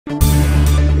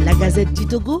Gazette du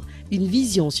Togo, une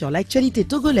vision sur l'actualité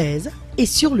togolaise et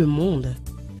sur le monde.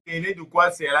 Et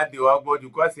Dukoa c'est là de Wabo,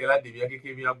 Dukoa c'est là de bien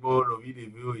que bien bon, l'ovi de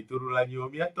vieux et tout la nuit,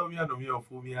 mi a tombé à nomi en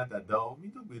fou, mi a tadao,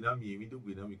 mi to bena mi to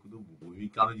bena mi kudo bubu, mi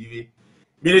kano dive.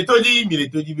 Mi le to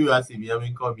di be assez bien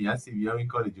mi ko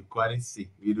le Dukoa c'est,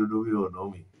 mi do do o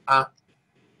no mi. Ah.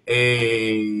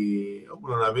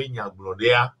 Obulo na be nya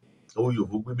glodea, o yo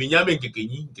fu bi nya be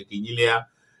kekenyi le a.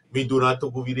 Mi do na to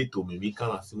go vide to mi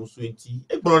kan si musu enti.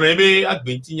 E gboro na be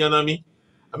agbenti nya na mi.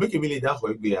 Ameke mi le da ho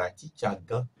egbe a chicha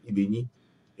gan ibeni.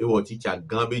 Ewo chicha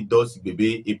gan be dos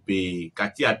bebe epe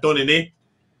kati atonene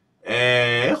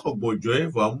ogbojo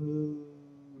vo mu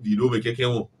di do be keke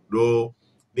won do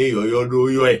ne yoyo do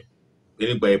yo e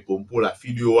ni gba epompo la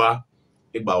video wa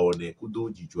e gba one kudo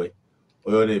jijo e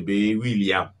oyo ne be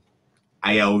William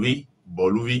Ayaovi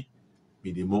BOLOUVI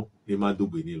midemo e ma do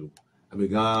gbe ni lo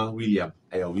abega William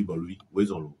Ayaovi BOLOUVI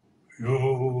wezon lo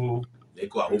yo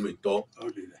leko a home to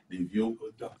de vieux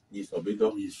ni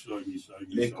sobedo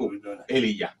leko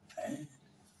Elia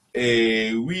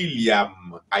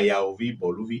William Ayaovi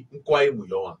BOLOUVI nkwa emu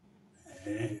yo wa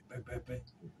pepe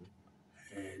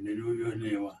ne do yo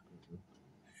ne wa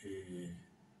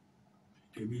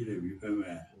kebi le bi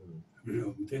pepe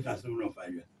no te ka so no fa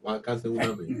yo wa ka se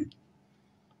una be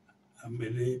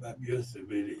amele ba bio se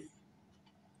bele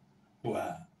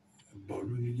wa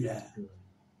BOLOUVI ya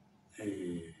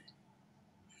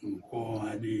nko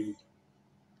ade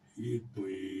yipo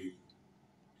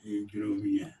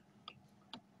Jeromia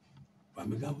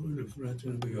Pamega le furato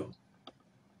no yo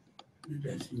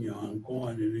le signo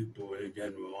ancora nel po e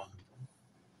January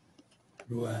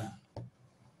doa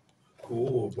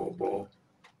ko bobo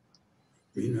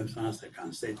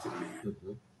 1957 mais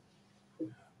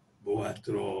boa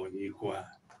tro ni quoi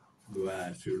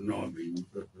doa surnomme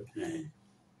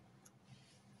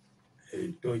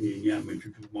Tony Niame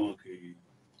tout bon que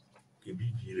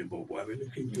bigi le bobo avec le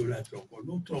que la tro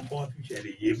non tro bon affiché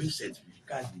les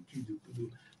certificat d'études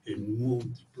et nous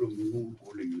diplôme nous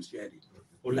pour le yosiari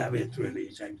on l'avait trouvé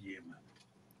les changiema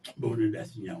bon de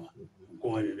signawa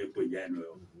ko le po jano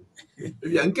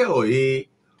yanke o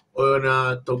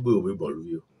na togbe owe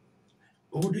BOLOUVI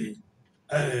o de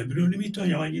Bruno Fidelis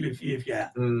ya ni le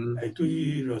fia et to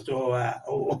yi lo so wa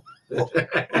o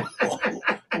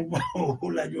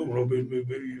la yo Robert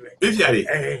Fiari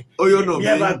oyo no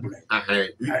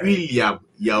William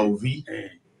Ayaovi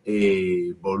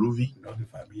BOLOUVI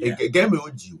game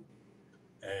oji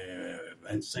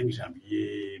 25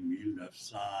 janvier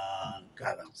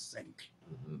 1945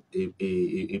 et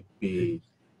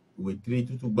wetri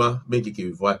tout ba mais qui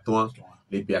voit toi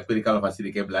les pays après quand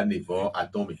facile que bla nevo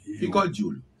atome because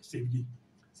dieu c'est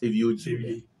vieux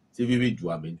du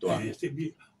amen toi c'est bien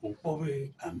au pauvre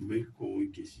américo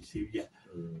que si c'est bien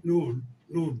nous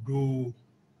do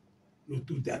nous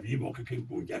tout d'avis bon quelqu'un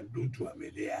pour dire d'autres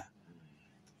amélia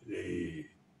les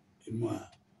moi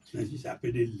ça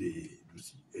s'appelle les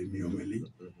dossiers et miomeli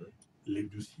les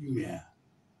dossiers mais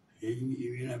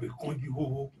il avait conduit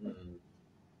au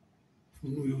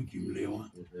nous yo kimle wa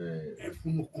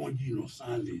funu konji no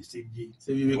san le sebi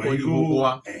c'est vive konji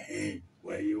boboa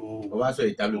wayo on va sur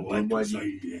étable pour moi dit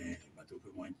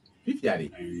Fiari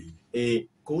et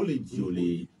quand les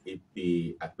diolé et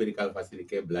puis après quand facile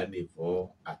que bla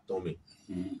nevo atome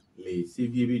les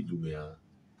CVV dumea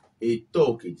et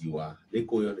to que diwa les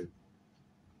koyone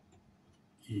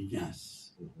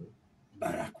Ignace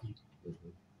Barakou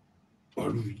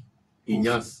BOLOUVI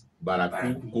Ignace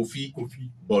Barakou Kofi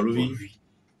BOLOUVI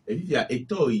et puis il y a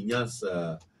Eto Ignace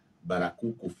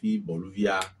Barakou Kofi BOLOUVI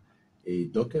et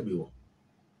donc bewo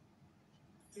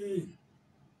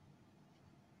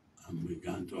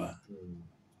amegantoa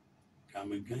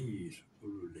kameganyi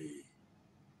sukulu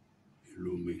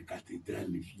le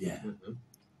cathédrale via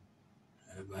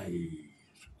aba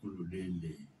sukulu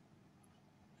le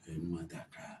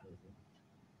Dakar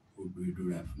au but de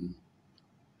la fin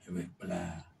avec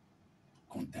la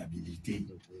comptabilité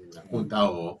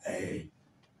comptao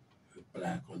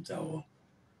la comptao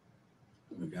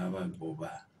me gava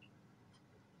boba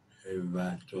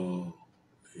va to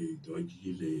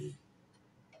doji le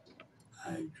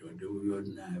ajo de yo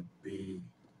na be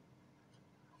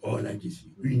ola jisi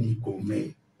unique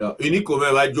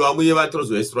va jo amuye va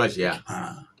trop extra cher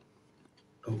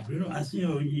Bruno assis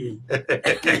oye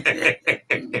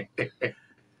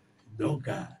donc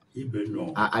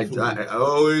ibeno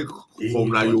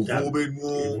comme la yo vo be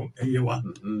nu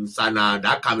sana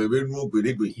da ka me be nu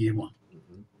gbedegbe yema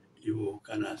yo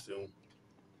kana so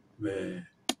mais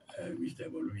Mr.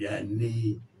 BOLOUVI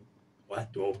ni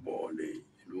wato bole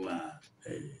lua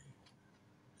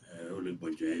ole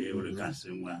boje ole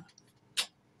kansewa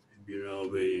biro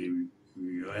be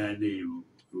yo ande yo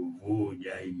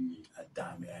ya y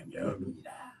atame ya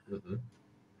mira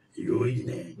yo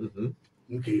ine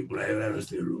que por ahí va a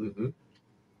hacerlo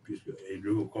puisque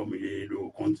lo comme lo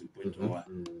compte pour toi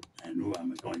nous à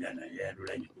me quand il y a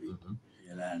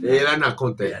Era na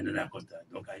conta.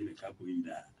 donc il est capable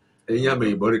là Enya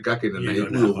me borika ke na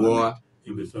iku wo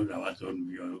il me sonne la wason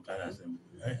bio kala se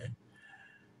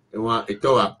ewa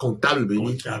eto a comptable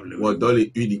beni wo do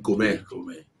le unicommerce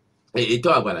et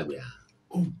toi voilà bien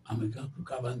américain pour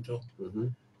Cabanto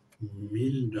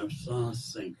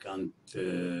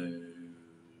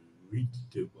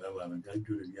 1958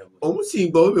 o mu si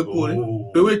gbo be ko re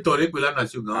pe we tore pe la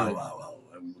nation gan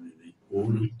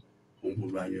on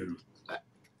va y aller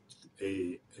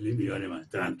et les millions de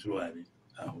 33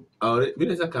 alors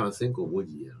 1945 au mot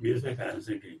dire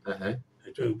 1945 et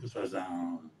toi pour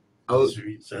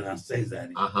 76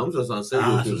 années 76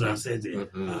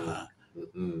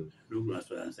 donc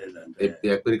 76 ans et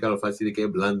puis après quand on facile que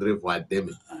blandre voix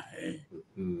deme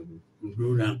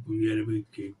nous la couillère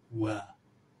que quoi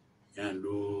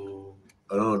yando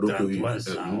alors donc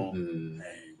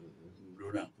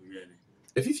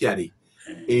et fi fiari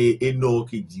et no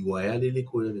qui dit wa ya le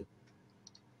ko ya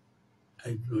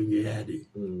ai no yade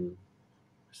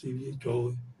c'est bien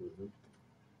toi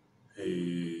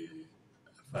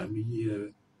famille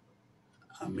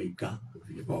américain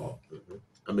vivant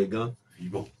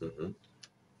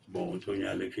bon on y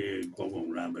a le que comme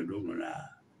on l'a me donne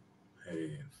là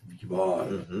vivant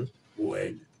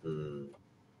ouais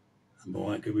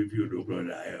bon que me vieux donc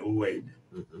là ouais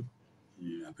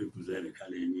il a peu cousin le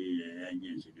caleni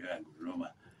et c'est bien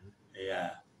Loma et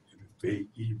à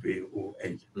PIBON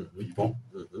vivant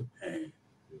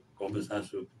comme ça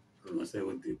se prononçait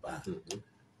au départ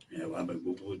et on a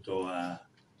beaucoup de temps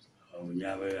on y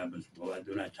avait un peu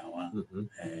de la chawa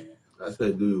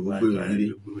ça de vous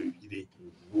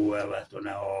va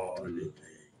tourner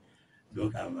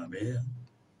donc à ma mère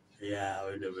et à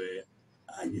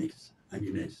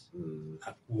Agnès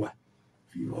Akua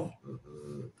vivant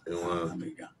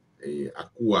et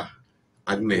Akua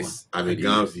Agnès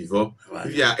Amégan vivant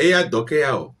via et à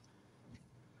Dokea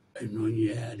non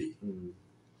y aller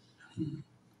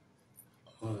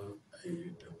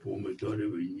pour me donner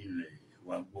une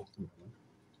wabo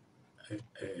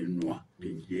noix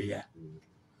de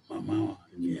maman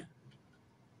nia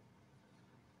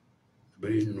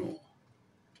Bruno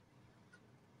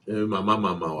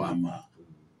maman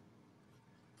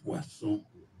poisson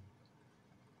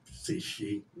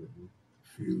séché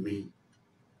fumé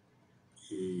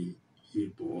et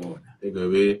bon et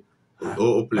que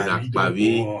au plein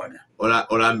pavé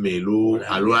ola melo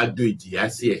alo a deux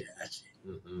diasie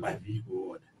ma vie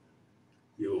bon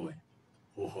yo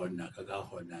hona kaka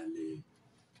hona le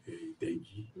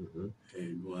dengi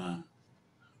noa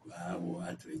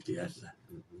wa traité à ça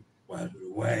wa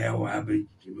be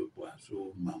kimi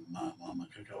poisson mama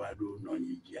kaka wa do no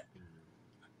yia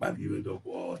pa bi do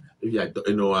ko via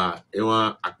enoa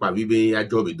ewa akpa bibe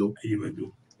ajobe do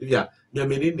via mi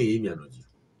amene ne mi anoji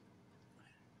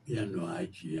ya no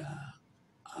aji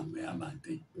ame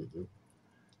amate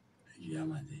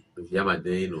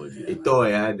Yamade no eto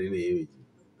ya de ne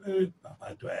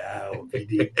papa toi ya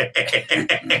obidi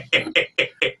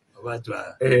papa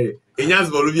toi enyas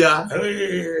boluvia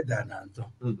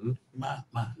dananto ma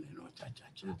no cha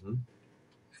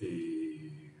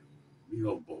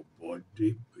yo bobo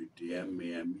de petit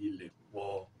mi le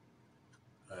po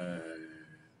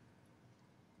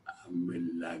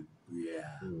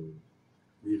amelaguia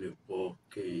mi le po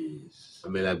 15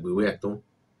 amelaguia aton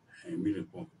mi le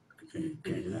po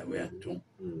 15 aton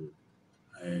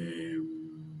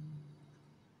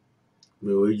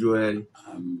me ojo el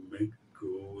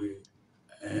ameko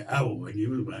ni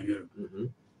mi bangero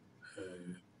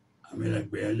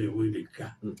amelaguia le wo de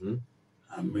ka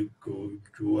ameko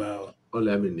jua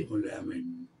ole ameni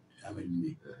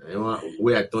ewa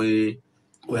we aton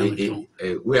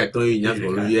we aton nyas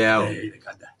boluvia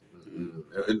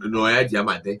no ya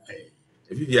diamante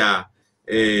vivia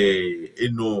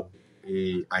eno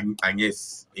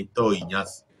Agnès eto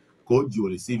Ignace ko di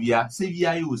ole sevia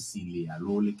yo sile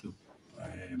alo le ke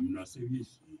no sevia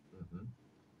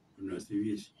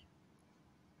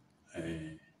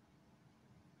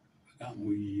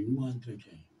muy muante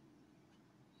que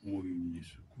muy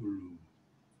school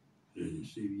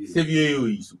sevia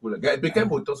yo school be ke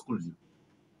motor school di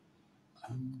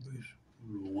ambe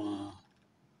school wa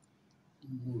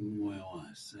wa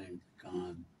 50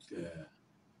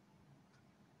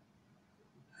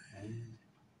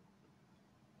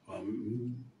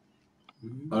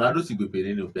 ora do si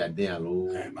gbepere ni o pe aden alo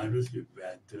ma do si pe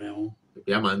atren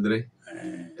pe amandre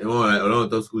e won ora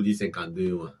to school di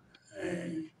 52 wa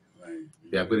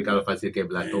Et après, quand on fait c'est que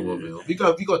blaton, bon, mais vu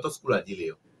qu'on t'en school à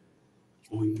dire,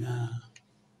 on a,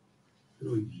 je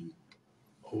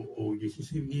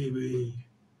suis vieux,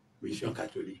 mission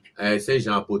catholique.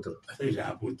 Saint-Jean apôtre. Saint-Jean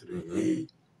apôtre.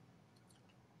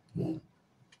 Bon,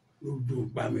 nous devons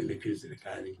pas me l'écrire le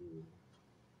carré.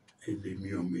 Et les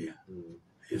miomia.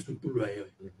 Et surtout,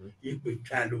 il peut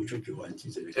caler au church ou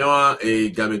anti.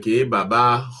 Et gameke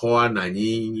baba hoa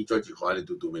nani ni church hoa le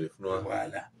toto me le fno.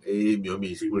 Voilà. Et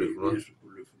miomi school le fno.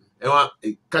 Et wa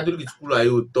catholic school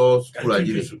ayo to school a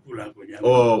dire.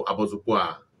 Oh, abozo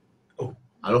quoi. Oh.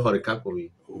 Alors on recap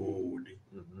oui. Oh,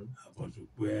 abozo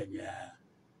quoi nya.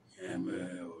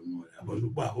 Abozo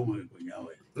quoi homo ko nya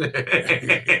we.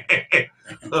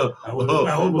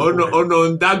 Oh no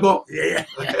ndago.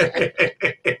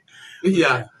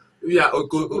 Yeah. Yeah, on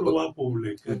pour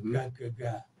le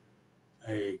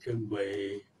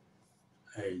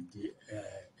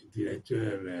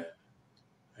directeur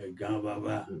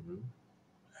Gambaba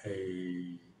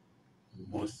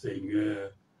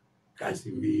Monseigneur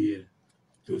Casimir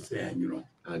Toussaint.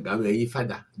 Gambe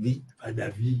fada vie. Fada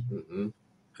vie.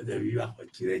 Fada vie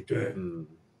directeur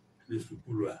de ce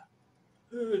couloir.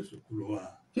 Ce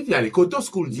couloir. Il y a les coteaux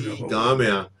school dit quand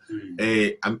même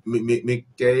mais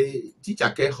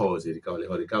teacher que chose les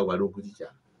cas ou alors teacher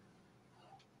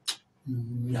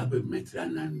il y a be mettre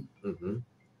nan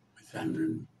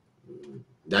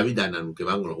David anan que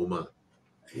va ngolo homa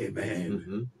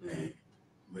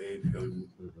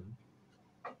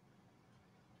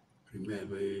primaire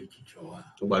be chichoa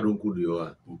to ba don ku yo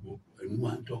a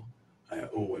moi to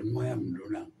moi am do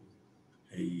na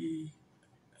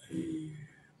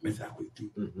MENSAH KOUTO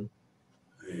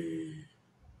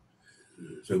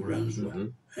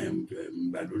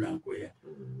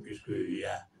puisque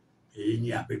il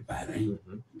n'y a pas de parrain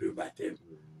de baptême.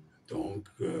 Donc,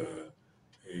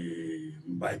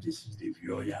 m'a décidé de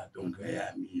violer, donc il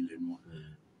a mis le nom.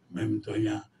 Même temps,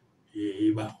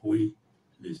 il va jouer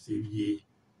le sévier,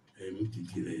 et nous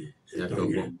dirait,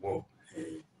 bon,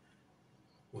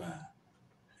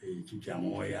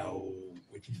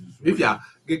 Vivia,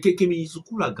 que mi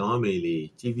sukula quand même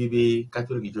les TVB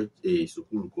catholique et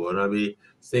sukulu ko na be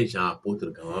Saint-Jean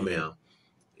apôtre quand même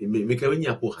mais quand il y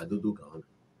a pour hadodo quand même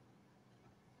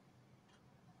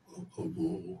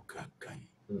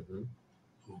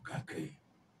au kakai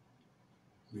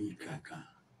mi kaka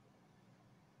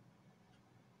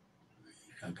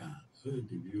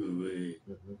début et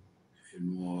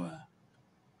nous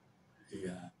et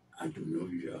à Duno,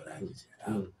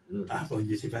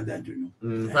 je sais pas d'Aduno.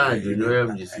 Pas Aduno,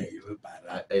 je sais.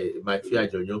 Mathieu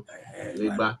Aduno, les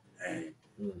bas.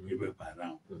 Il veut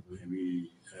parents.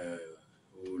 Oui,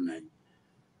 on a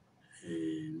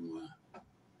et nous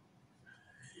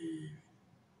et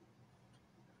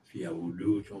Fia ou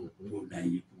deux sont au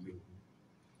naïf.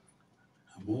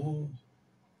 Amour.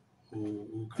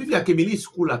 Puis à Kemili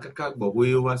School à Kaka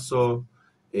Boboye Wasso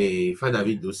et Fa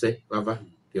David Dossé, Papa.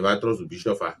 Qui va trop au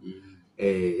bishop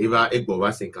et il va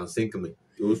être 55 mais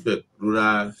il se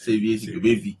pourra servir si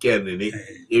bébé vicaire né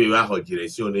et il va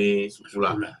redirectionner sur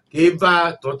là qui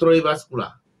va trop il va sur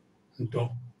là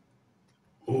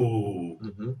oh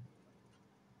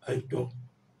ai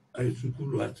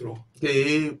sur là trop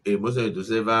et moi ça de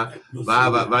ça va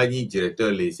ni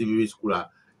directeur les CBB sur là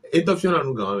et option à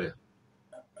nous grand mère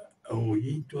oh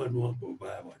il toi nous pour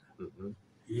pas voilà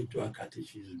il toi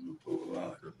catéchisme pour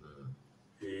voilà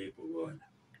et pour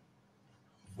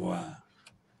voir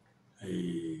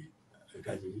et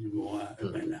catéchisme moi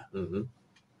maintenant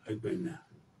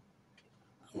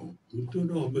nous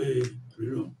tournons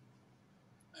Bruno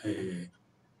et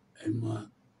moi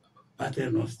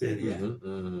paternosteria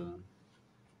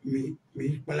mais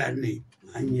pas l'année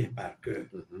année par cœur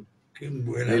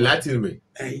les latins mais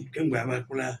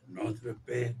notre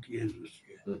Père qui est aux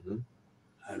cieux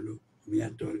alors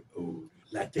bientôt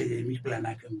la terre mi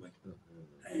plana comme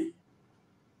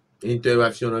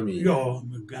intervention ami yo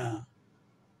me gars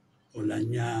on la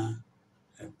nya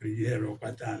prière au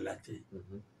patin la terre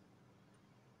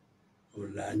on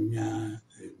la nya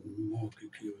mo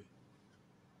que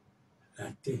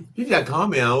la terre il y a grand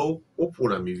mais au pour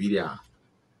la mi vilia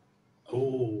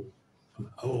oh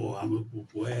am pour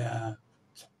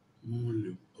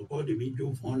au bord de milieu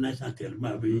on a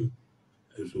tellement oui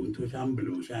sont tous ensemble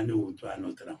au sein de notre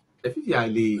et puis il y a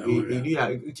les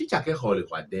tu as quel rôle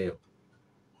quoi d'ailleurs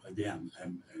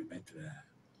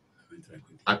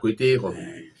à côté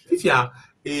puis il y a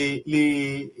et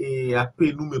les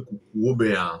après nous me coucou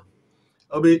ben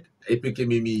et puis que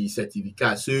mes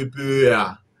certificat ce peu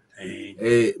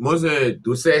et moi je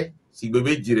dossier si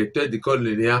bébé directeur d'école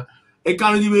linéaire et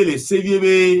quand on dit les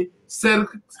CVB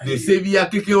cercle de Sévilla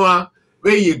quelqu'un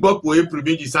mais il est pour le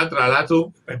premier du centre là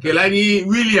tout que là ni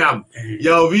William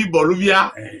Ayaovi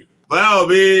Boluvia voilà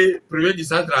le premier du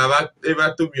centre là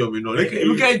va tout mieux mais non le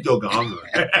est jogant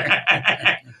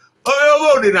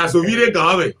on est dans ce viré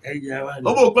quand même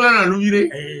on peut pas dans le viré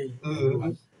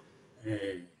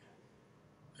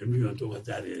mi on to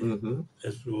wata de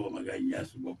eso maganya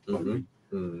subo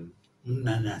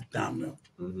nana tam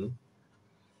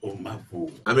o mafu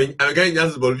ameganya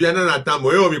subo via nana tam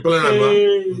o mi plan na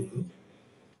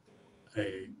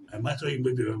amaso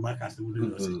imbe de makasi mu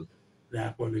no se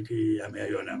la ko le ki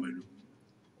ameyo na melu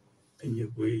enye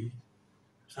koi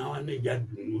sawa ne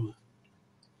jadunu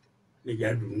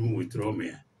utrome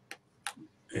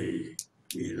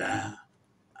ila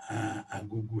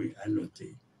agugu anote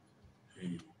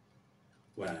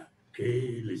que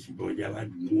les Siboya va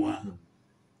du mois,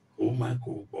 au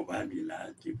Mako,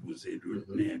 Bobabila, Tipousé, de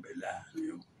Nebela,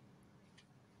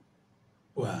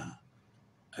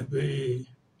 avec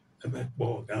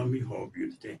bon, quand mi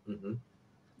bulletin,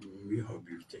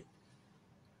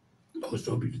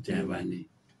 au bulletin vanné.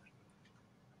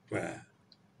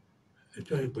 Et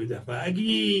toi, il peut y avoir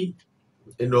Agui,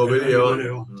 et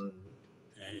Noveléon,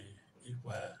 et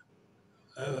quoi,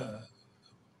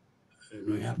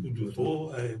 nous y a plus de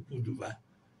faux, plus de va.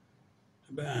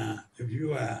 Ben,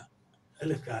 vu à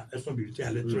son bulletin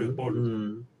à l'être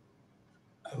Paul.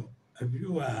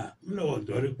 Vu à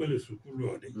l'ordre que le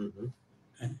secours,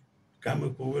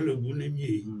 comme pour le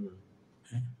bounemier.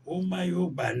 Au maillot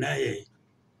banaye,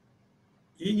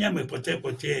 il n'y a pas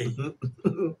poté.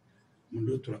 Mon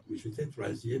autre, j'étais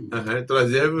troisième.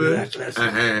 Troisième. La classe.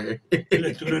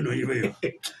 Le tour de nous mais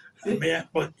il n'y a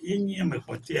pas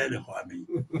poté à le roi.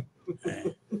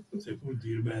 C'est pour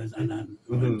dire, ben, ça n'a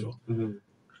pas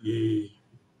et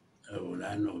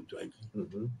là, non, toi,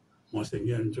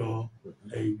 Monseigneur,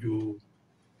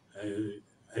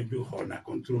 on a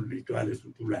contrôle l'étoile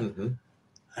surtout là.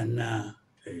 Anna,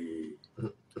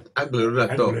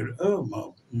 oh,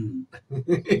 mon.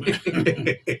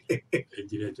 Le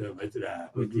directeur va être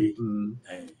là,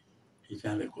 il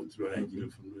a le contrôle, il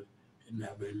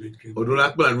Odula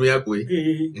plan nous y a quoi?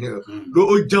 L'eau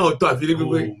au gens toi filer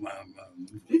quoi?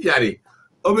 Il y a des.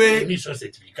 Oh mais. Mis son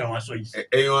certificat en soi ici.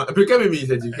 Et puis quand même il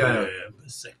certificat.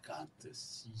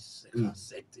 56,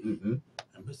 57.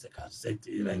 Un peu 57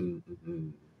 là.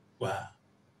 Quoi?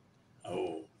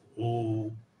 Au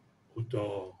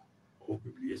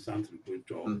publié centre pour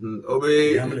oh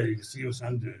mais. Il y a ici au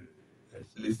centre de.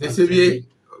 C'est bien.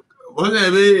 Moi,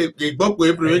 j'avais des bons pour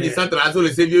les premiers du centre là sur le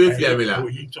CVE fiable là. De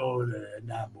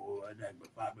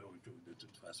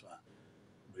toute façon.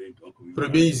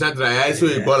 Premier du centre là, il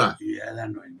est bon là.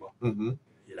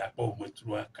 Il a pas au moins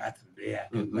 3, 4 les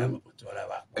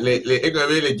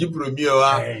 10 premiers,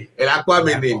 elle a quoi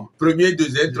mener? Premier,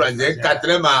 deuxième, troisième,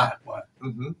 quatrième.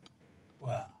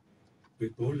 Mais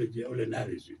pour le dire, on a un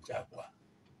résultat.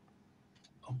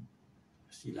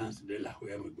 Silence de la rue,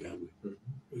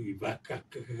 il va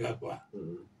caca quoi.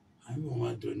 À un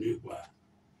moment donné, quoi.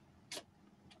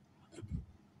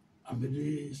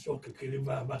 Amener son quelqu'un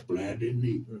va ployer des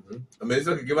nids. Amener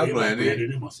son quelqu'un va ployer des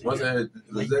nids. Moi, c'est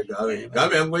grave. Quand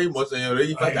même, moi, c'est un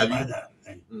réel pas ta vie.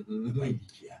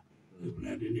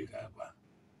 Ployer des nids, quoi.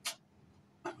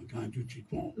 Quand tu t'y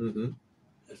prends,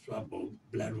 soit bon,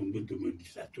 blaron, de me dire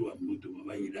ça, toi, de me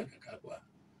va y là, caca quoi.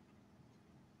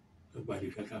 Le quoi de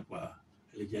caca quoi.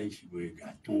 Les gens ici, ils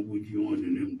ont dit on ne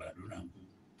l'aime pas de l'ambou.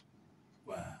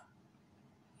 Voilà.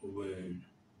 Ouais.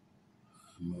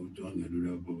 On donne de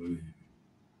la boue.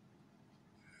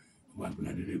 On va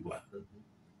prendre de bois.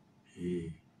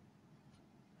 Et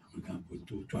quand on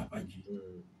tout, toi, pas dit.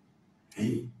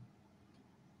 Et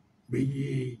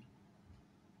veillez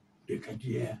de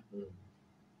Cadière.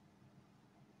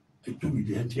 Et tout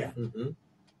William Tia.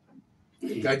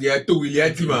 Cadière, tout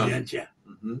William Tia.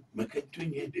 Mais quand tu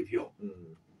es de vieux,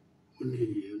 on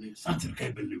est centre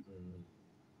câble.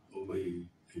 Oui,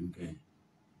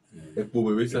 et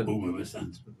pour me centre.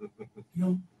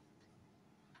 Non.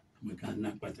 Mais quand on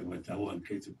n'a pas de voiture, on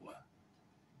enquête quoi.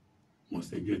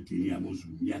 Monseigneur Tini à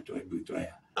Mouzounia, toi et toi.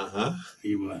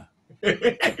 Il va.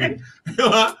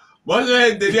 Moi,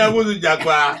 je te dis à Mouzounia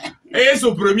quoi. Et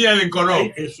son premier à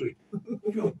l'inconon.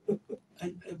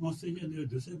 Monseigneur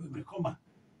de Sèvres, mais comment?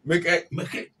 Mais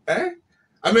hein?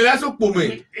 Ah, mais là, c'est pour moi.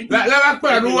 Là, va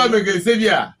quoi, nous, avec le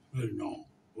Sévilla? Non,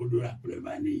 au-delà de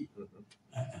Plevani.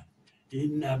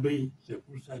 Il n'a pas, c'est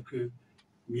pour ça que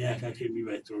Miakakemi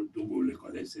va être au Togo, le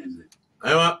collège Saint-Zé.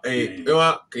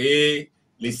 Et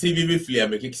les CVV flics,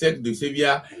 mais qui c'est de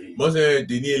Sévilla? Moi, c'est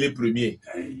Denis, les premiers.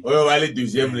 On va aller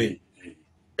deuxième. Et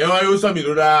on va aller au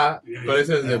Samiro, là, collège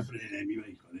Saint-Zé.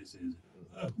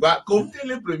 Bah, comme t'es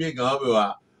le premier grand,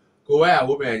 quoi, à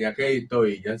vous, mais il y a qu'un temps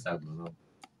et il y a ça, non?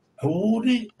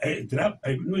 Oui,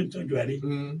 nous sommes allés.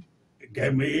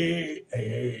 Gamé,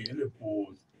 le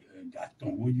pour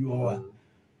Gaston Bouyoua.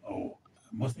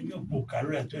 Monseigneur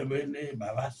Bocaro, tu es venu,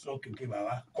 Baba Sok,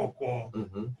 Baba Coco,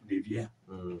 devient.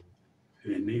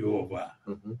 Venu au revoir.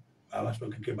 Baba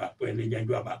Sok, Baba Poe, les gens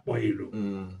doivent pas poilo.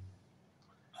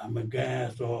 Amaga,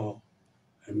 so,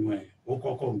 au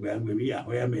Coco, Grammy, à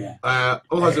Hoyamea.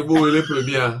 On va se bouger les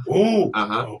premiers. Oh,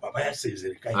 Papa a saisi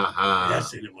le cas. Il a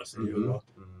saisi le Monseigneur.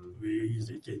 Oui,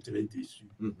 ils étaient très déçus.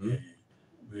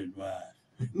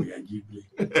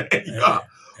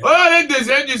 Oh, les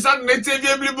deuxièmes du centre n'étaient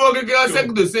bien plus beau que le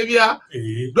cercle de Sévia.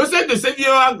 Le cercle de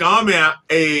Sévia, grand-mère,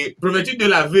 et promettu de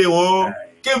la VO,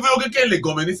 que veut que les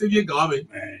gommes, c'est bien grand-mère.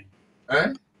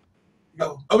 Hein?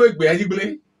 Avec Béaji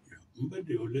Blé.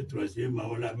 Le troisième,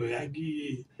 on avait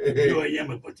agi. Yo,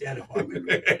 me porté à la famille.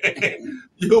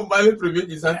 Yo, mal le premier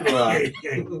du centre. Et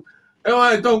on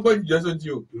est encore du Jason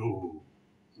Tio.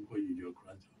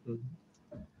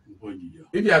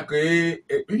 Il y a créé,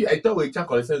 il y a été où il y a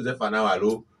connaissance de Fana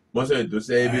Walo, moi c'est un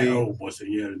dossier. Oh,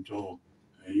 Monseigneur,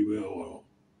 il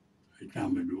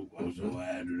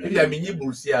y a mini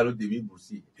boursier à l'autre demi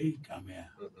boursier. Et quand même,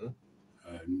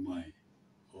 nous,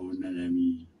 on a un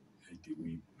ami qui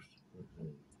est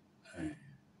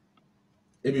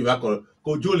et puis, va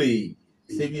quand Jolie,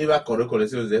 c'est bien, va qu'on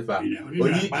reconnaisse aux efforts.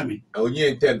 On y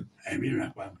est interne.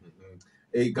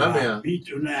 Et quand même,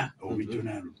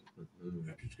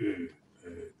 puisque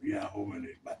il y a un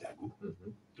batago,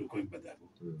 tout comme batago,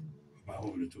 pas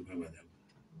le tout comme batago.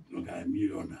 Donc, à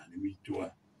on a mis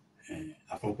toi,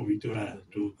 à fond comme tout là,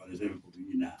 tout quand les amis comme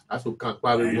à ce camp,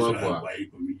 pas avec moi, quoi.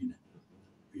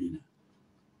 Oui,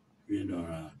 non,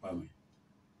 pas moi.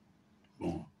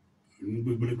 Bon, nous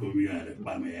pouvons comme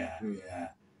pas mais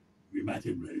oui,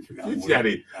 Mathieu Bleu. Tu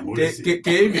arrêtes.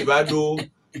 Que va nous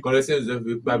connaître les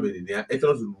œuvres pas mener, être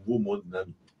dans un nouveau monde,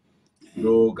 nami.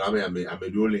 No, quand même,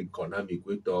 améliorer l'économie,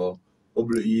 quoi, toi,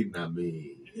 oublier,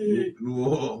 nami.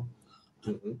 Nous,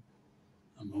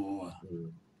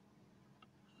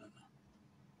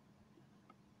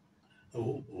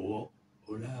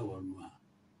 là,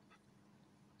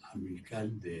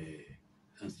 amical des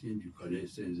anciens du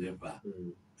collège Saint-Zépa.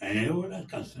 Et voilà,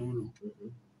 quand c'est nous.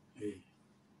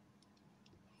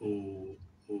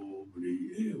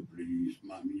 Oublier,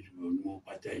 mamie, je veux mon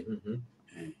pâté.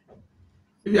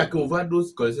 Il y a qu'on va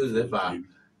d'autres collèges Saint-Zépa.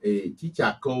 Et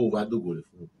Ticha, quand on va d'autres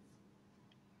golf.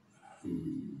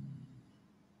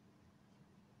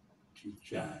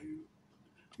 Ticha,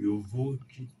 yo vou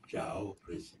Ticha,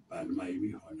 principalement,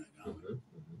 il y a un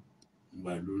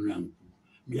ballon.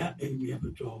 Il y a un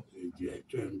directeur,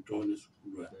 un tourne sur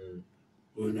le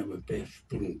on a un père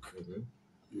Sprunk.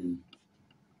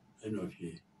 Un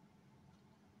officier.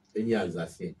 Il y a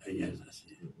Alsacien. Il y a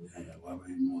Alsacien. Il y a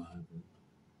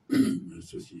une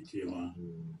société.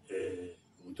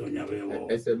 On tourne avec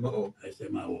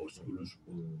SMA au school.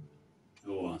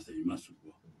 Au enseignement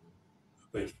support.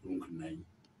 Père Sprunk naï.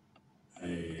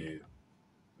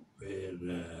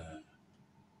 Père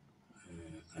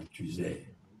Althusser.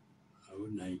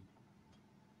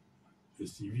 Le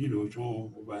civil au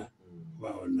champ, on a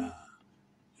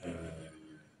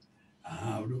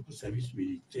le service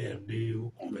militaire de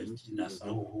converti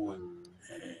national on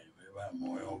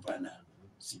va na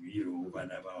civil on va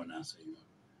là-bas en enseignement.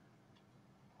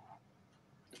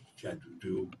 Tu as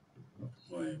deux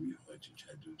ouais mais tu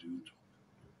as deux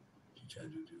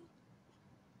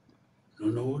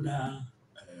non on a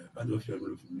pas de faire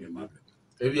le film aimable.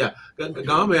 Eh bien,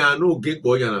 quand même, un autre gay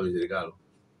boy en Amérique.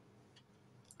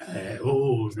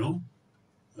 Oh non.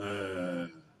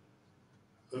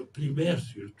 Primaire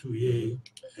surtout,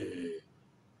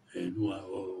 nous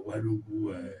avons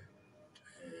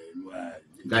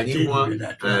gagné moi.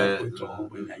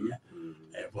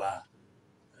 Et voilà.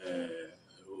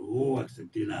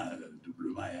 Accepter la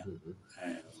doublement.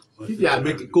 Il y a un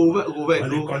mec qui le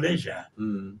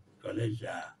collège,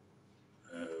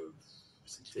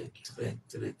 c'était très,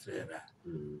 très, très rare.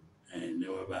 Et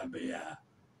nous avons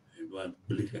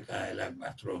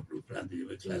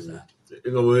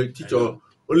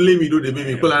on les mis de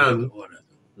bébé là nous.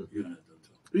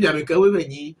 Il y a quand même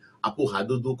ni à pour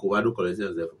hadodo ko wado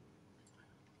connaissance zéro.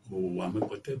 Bon, à me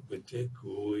peut-être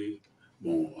que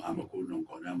bon, à me connaître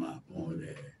qu'on a ma bon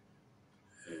les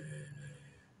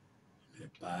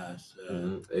passes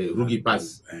Rugi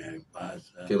passe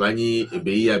que vani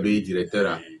ebei abei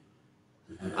directeur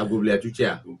à gobler à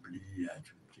tutia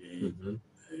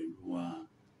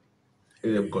et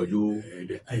le koyo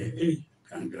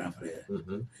un grand frère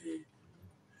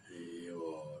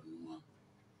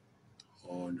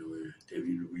on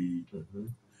David Louis,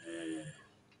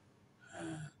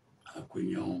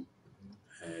 Aquignon,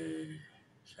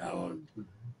 Shaol.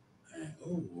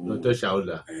 Notre Shaol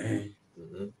là.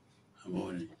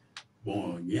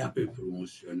 Bon, il y a un peu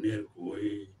promotionnel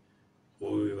qui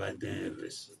va dans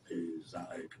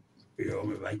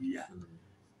le va y a.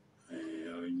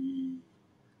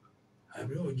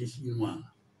 Après, on dit moi,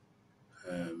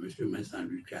 monsieur Vincent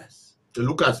Lucas.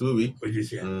 Lucas, oui. On dit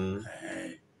ça. Il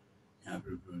y a un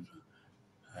peu plus.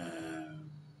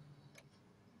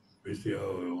 Monsieur,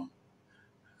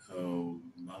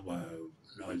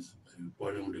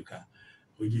 pas dans le cas.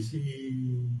 On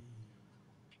dit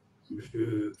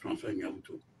monsieur François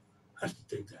Niaouto,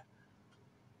 architecte.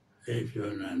 Et puis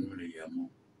on a nous les Yamons.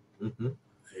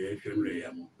 Et puis on les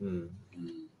Yamons.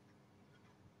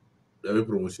 Il y avait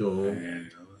promotion.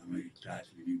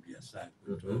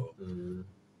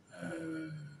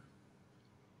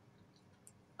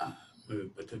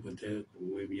 Peut-être,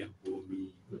 oui, bien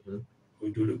commis.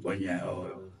 Autour le poignard.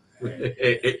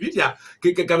 Et puis, il y a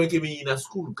quelqu'un qui est dans la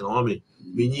school quand même.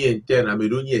 Mais ni interne, mais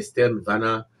ni externe,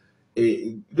 vana.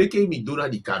 Et dès qu'il me donne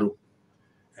des cadeaux.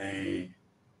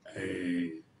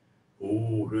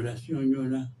 Aux relations, il y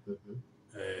en a.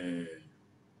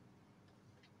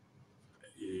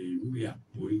 Nous, il y a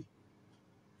oui.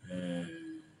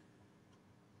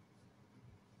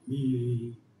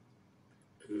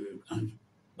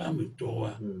 Pas me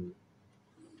toi.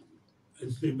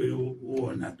 C'est bien où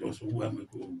on a tous ou à me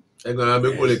co. Et quand on a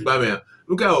me les pas mais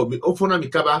nous quand au fond mi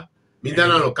kaba mi dans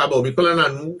le kaba mi kola na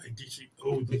nous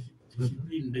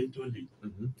discipline dentro di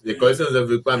les connaissances ne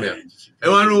veulent pas mais et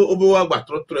on au beau agba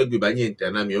trop de bagné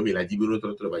internat mais on mi la dit bien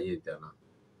trop bagné internat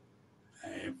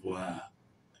voir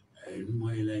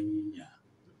moi et la niña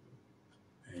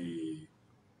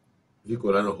vi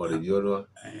kola no hore dio no a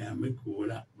me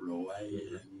kola lo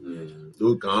ai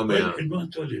donc quand même et non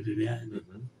tout le dernier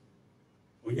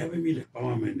on y avait mis les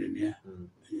parents maintenant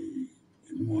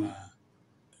moi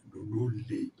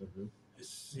Lulé,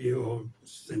 c'est au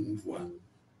 5 fois.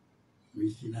 Mais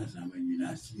si nous avons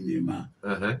un cinéma,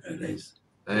 reste.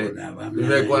 Mais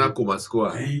avec quoi on commence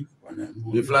quoi?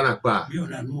 Les flans n'a pas. Mais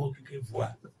on a nous qui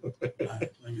voit.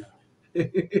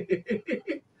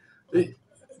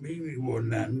 Mais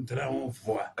on a nous travaillons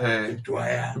voix. Toi,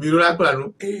 mais on a pas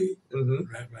nous.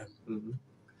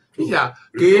 Il y a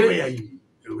que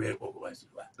le quoi c'est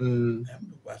quoi?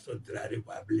 Quoi ça traiter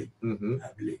quoi blé.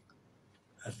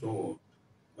 Aso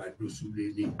wa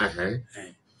dosuleni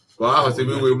quoi c'est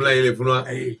bien oui blanc il est froid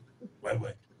ouais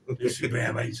je suis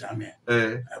bien ba isame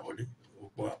abode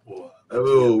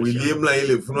William blanc il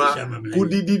est froid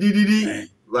di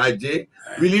va dire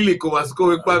Willy les commence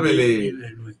comme pas mais les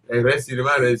reste il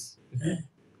va reste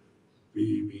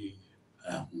oui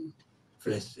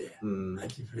flèche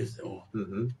ati flèche on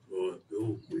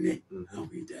mouné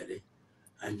envie d'aller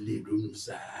aller dans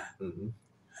ça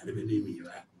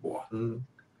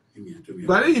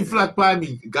Bah il flaque pas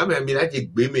mi quand même il a dit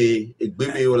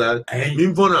gbeme o la mi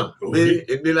vona mais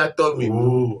il la tol mi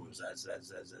ça ouais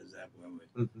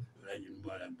là je me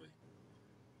vois là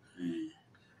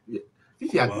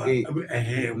il y a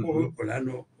là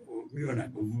non mi on a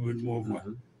gouvernement voir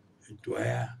toi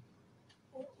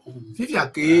il y a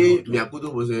que mi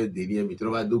akudo mo se dernier mi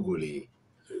trova dogolé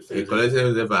et connaissez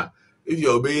vous pas il y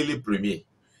a obéi les premiers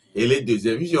et les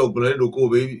deuxièmes, si on connaît le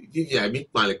coup, si j'ai mis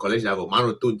dans le collège avant,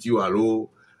 Manoton Tio, allo,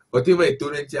 quand tu vas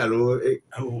étonner, allo,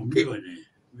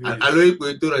 allo, il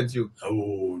peut étonner, Tio.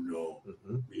 Oh non,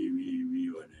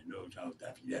 oui, on est non, ça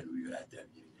t'a fait la louille, la t'a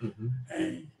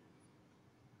fait.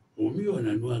 Au mieux, on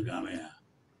a nous à Gamaya,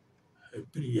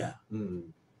 Priya.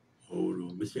 Oh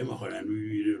non, mais c'est ma la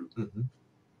louille.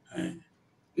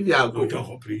 Il y a encore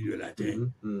repris de la terre,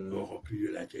 repris de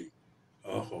la terre.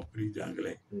 A repris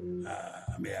d'anglais,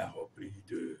 mais a repris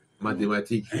de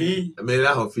mathématiques, mais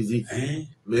là en physique,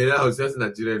 mais là en sciences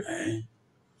naturelles.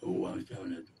 Oh,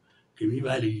 que mi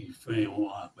va les faire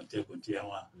à côté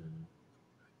moi.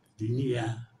 Dini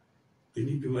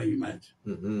tu vas y match.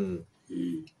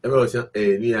 Et bien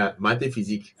il y a maths et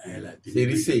physique.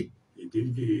 Série C. Et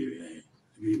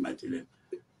maths.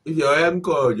 Il y a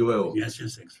encore du il y a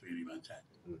sciences expérimentales.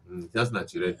 Sciences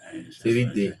naturelles. Série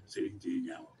D.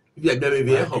 Il y a bien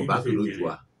un bac l'autre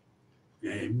fois. Il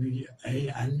y a une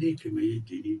année que j'ai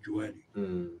été joué. Je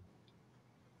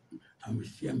me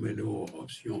suis mis dans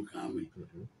l'option quand même. Je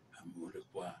me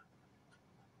quoi.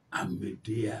 Je me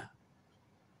dis à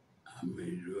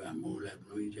moi la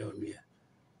gloire.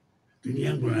 Tu n'y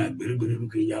as pas de grille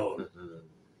que y a.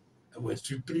 Je suis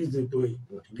surprise de toi.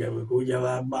 Il y avait quoi, il y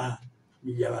avait bas,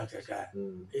 il y avait caca.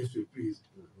 Et surprise.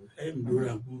 Et me donne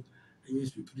un coup. Une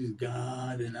surprise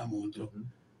grande dans la montre.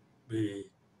 Et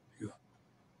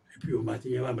puis au matin,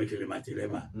 il va mettre le matin, elle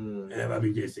va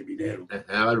mettre le séminaire. Elle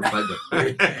va le faire.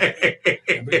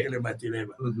 Elle va mettre le matin.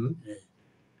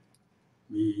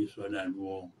 Mais ils sont là,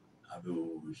 nous, avec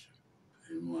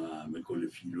moi, avec le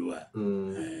philo,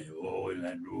 oh, il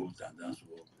a l'eau, tendance,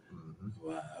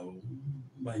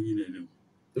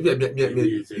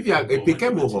 et puis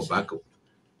quel mot rebac?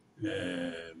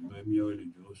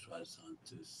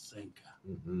 65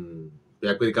 ans. Et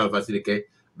après, quand on va faire les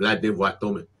blades, voix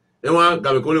tomber. Et moi,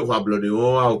 quand on le voit blonde,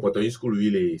 on quand on est school,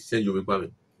 il est 5 jours, pas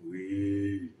même.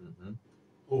 Oui.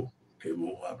 Oh, quel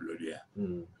mot voit blonde.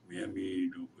 Mais ami,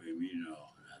 donc, non,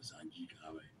 la sangi,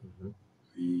 quand même.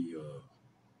 Puis,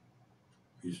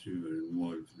 sur le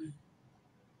mot,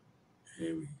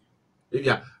 eh oui. Eh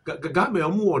bien, quand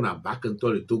on a bac en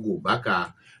toi le Togo, bac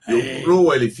à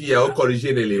les filles à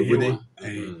corriger les venez.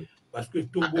 Parce que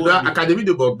Togo, Académie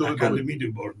de Bordeaux,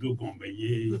 qu'on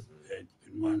veillait,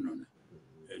 moi non,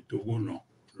 Togo non,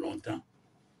 longtemps.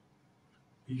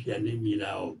 Puis j'en ai mis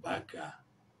là au bac à,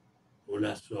 au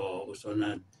lasso, au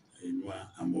sonat, et moi,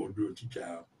 à Modo,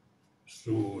 Tita,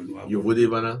 so, noir. Il faut des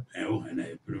bananes. Et on a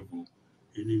épreuve,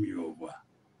 il est mis au bois.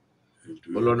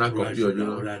 On a compris,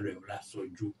 on a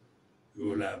soju,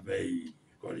 on la veille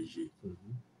corrigé.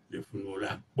 Le fond, on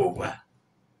l'a pauvre,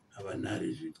 avant un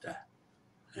résultat.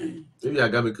 Il y a un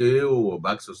gars qui est au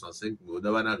bac 65, on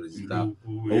a un résultat au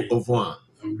fond.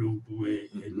 On pouvait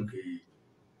éduquer,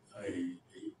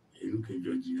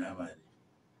 Georgie Navarre.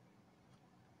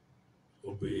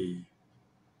 Obéir,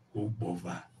 au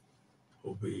pauvre,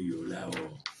 obéir au là,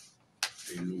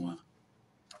 et loin.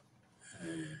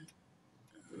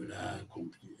 Là,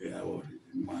 compliqué,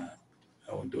 moi,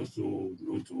 au dosso,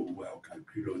 notre au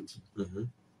calcul anti.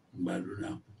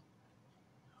 Badona,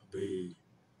 oui,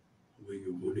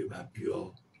 vous voulez pas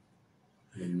pire.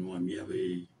 Et nous, on y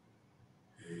avait,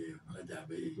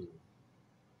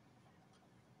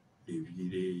 des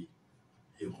vidéos,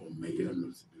 et on meilleur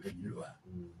nos vidéos.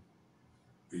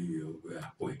 Et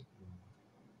après,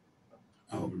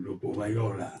 le pauvre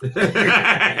là.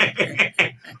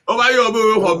 On va y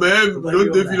avoir même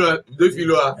deux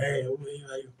filots.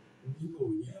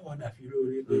 On a philo,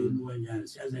 nous, il y a un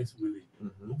science exprimée.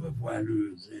 On peut voir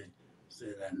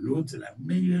c'est la note, la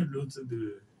meilleure note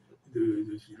de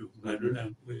philo.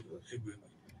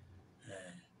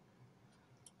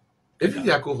 Et puis il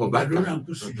y a quoi bac? On a un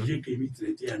sujet qui est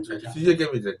traité en tout cas. Sujet qui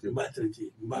est traité. On va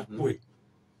traiter, on va couper.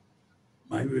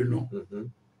 Mais non.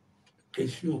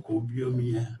 Question qu'on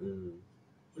biomia.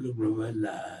 Le problème,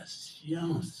 la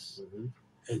science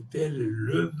est-elle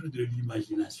l'œuvre de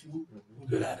l'imagination ou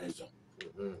de la raison?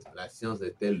 La science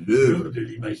est-elle l'œuvre de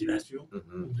l'imagination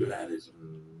ou de la raison?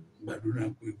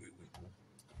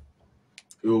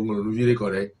 Et on nous vit les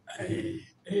corrects. Il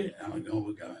y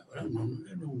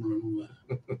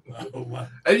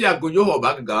a un au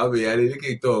bac grave et elle est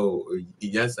qui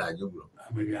il y a ça.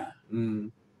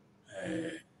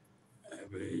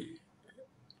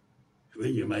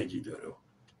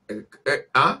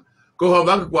 Hein? Quand on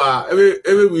va quoi? Oui,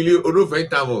 on nous fait un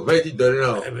temps, 20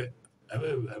 dollars.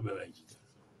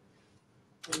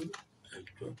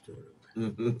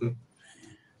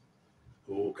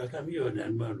 Au Kakami, on a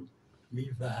demandé, mi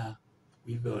va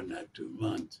on a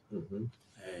demandé,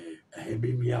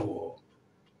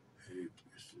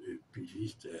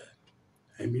 pigiste,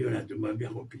 on a demandé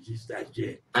bien au pigiste à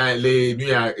Dje. Les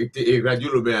nuits a été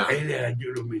radio Lomé. Les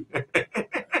radio Lomé.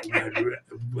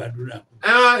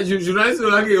 Ah, journaliste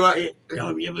là qui va. Il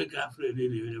y avait grand frère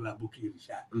de ma bouquille,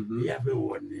 il y avait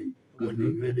warning,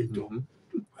 de tout.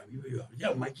 Il y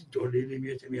a un qui tourne les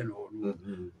mieux, c'est bien non.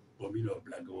 Pour nous,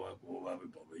 blague, on va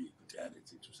écouter,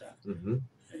 arrêter tout ça.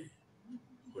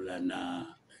 On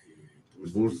a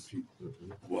bourse.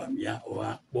 On a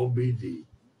obéi.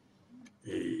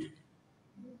 Et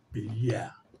il y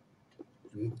a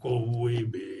une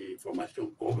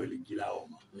formation comme les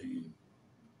Gilaoma. Oui.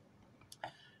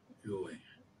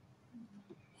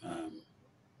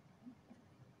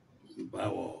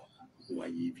 Bawo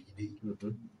voyez vidé.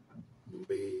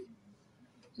 Mais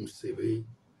on savait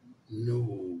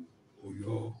nos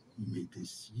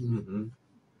médecine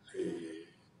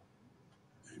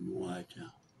nous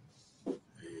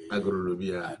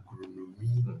agronomie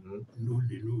nous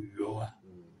les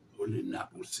on les n'a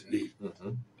pas signé.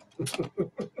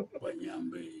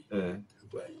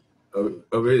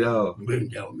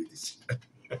 Médecine.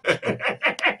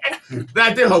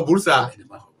 T'as remboursa.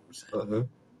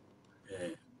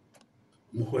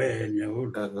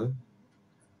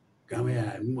 Quand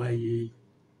même,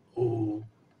 au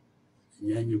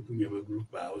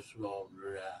groupe à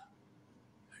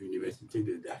l'université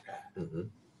de Dakar.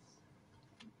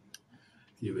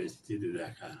 Université de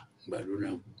Dakar.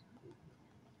 Badona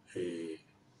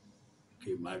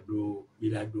que Mado,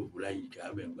 il a deux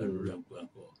Boulaïka, même Badona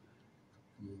encore.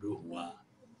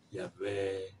 Il y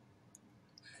avait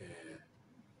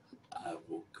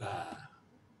avocat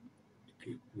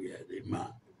qui a des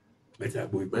mains. Maître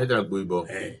Boibo.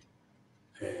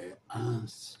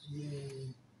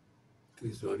 Ancien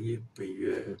trésorier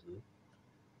payeur.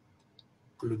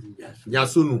 Claude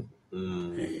Yasunu.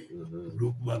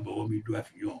 Donc, il doit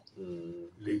faire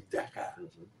les Dakar.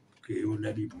 Que on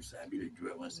a dit pour ça, il est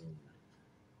joué avancé.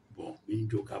 Bon, il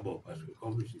doit d'abord parce que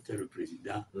comme j'étais le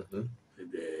président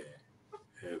de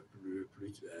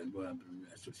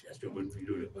l'association Bonne Ville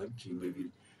de Femme qui me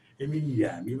dit, et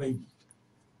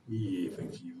il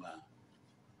effectivement,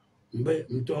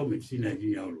 nous sommes médecine à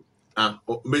Dignolo. Ah,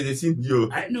 médecine bio.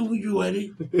 Ah, non, vous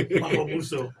jouez, ma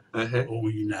bousse,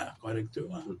 oui, là,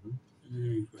 correctement.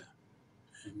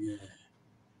 Eh bien,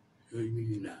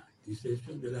 il y a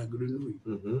dissection de la grenouille,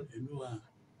 et nous,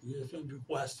 dissection du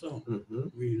poisson,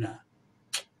 oui, là.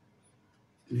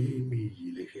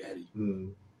 Les réalis.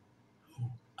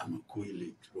 À me couiller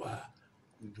les trois,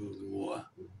 de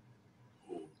noix,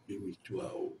 les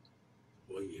mitois,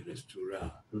 les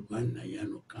restaurants, on a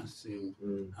un cancer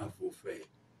à vous faire.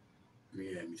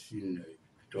 Mais ici,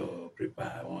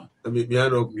 prépare. Mais bien, et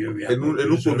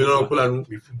nous combinons pour la nous.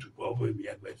 Mais faut tout quoi, il y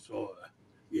a quoi ça,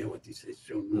 il y a une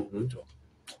session, nous,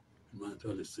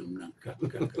 m'entend le semblant,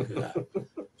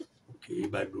 qui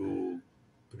va au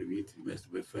premier trimestre,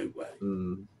 mais fin quoi.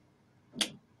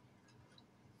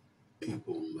 Et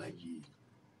pour m'a dit,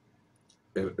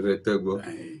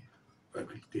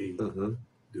 faculté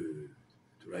de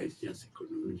droit et sciences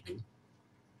économiques.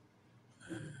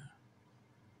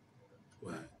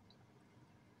 Ouais.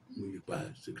 Moi, je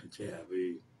pas secrétaire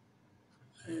avec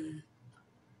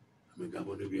un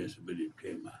gabon de bien se bel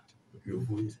climat. Je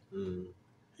vois,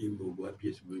 il me voit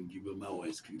pièce, me dit, ma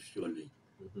inscription,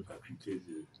 faculté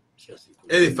de sciences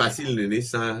économiques. Elle est facile, de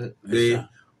naissance, mais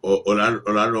on a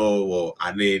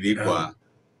année, quoi.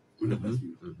 On a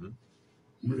facile.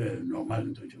 Moi,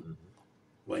 normal,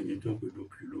 voyez donc que le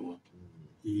culot,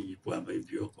 il peut avoir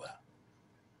vieux, quoi.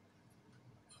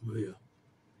 Oui.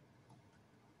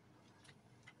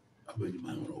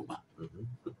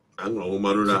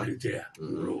 Secrétaire,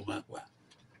 Roma, quoi.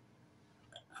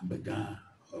 Abadan,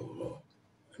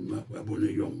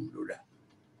 abonné Yom, Lola.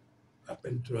 À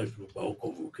peine 3 jours, pas au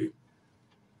convoqué.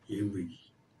 Il me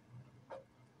dit,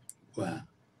 quoi,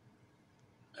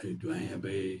 il doit y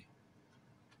avoir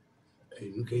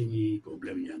un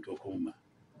problème, il y a un coma.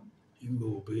 Il me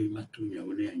obéit, ma tout, il y a un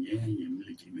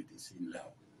médecine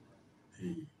là.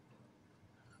 Il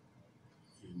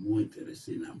est moins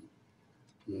intéressé là.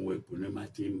 Ouais, pour le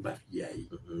matin, bah, il y a.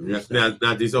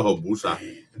 N'a dit ça au bout, ça.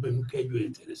 Ben, qu'est-ce que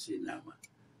intéressé là,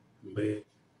 mais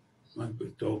moi, je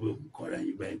peux tomber,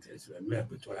 il va intéresser, mais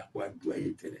après, toi, la quoi doit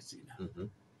intéresser là.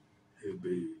 Eh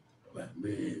bien,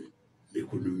 mais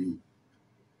l'économie,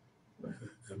 mais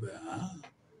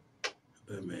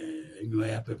il y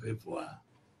a à peu près voir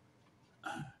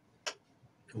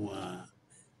comment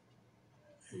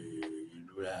il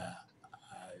doit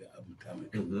aboutir.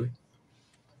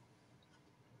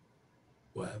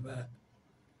 Ouais, bah,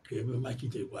 que m'a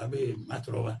quitté, quoi, mais ma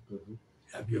trova,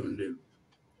 avion de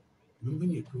nous,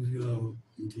 il plusieurs,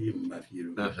 ma fille,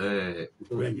 ouais,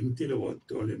 il me télé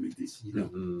dans les médecines,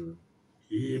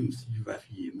 et il me dit, va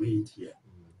fier, moi, il tient.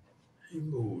 Et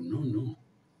bon, non,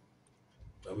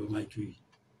 Baba m'a tué.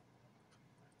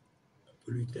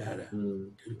 Plus tard,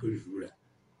 quelques jours là,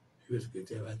 parce que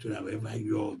tu vas tout la même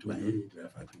ailleurs, tu vas de la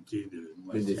faculté de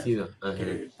médecine.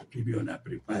 Puis on a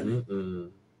préparé,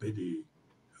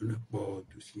 on a pas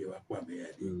tout ce qui va quoi, mais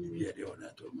il y a des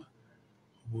ornateurs.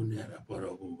 On est à rapport à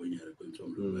vous, on est à la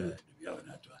consomme, on est à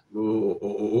ornatoire.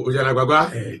 Oh, il y a la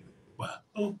baba.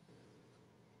 Oh,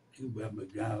 il va me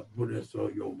dire, pour le son,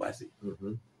 il va passer.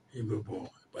 Il me bon,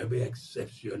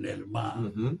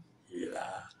 exceptionnellement, il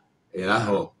a. Et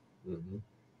là, oh.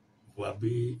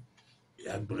 Wabi, il y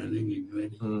a Branding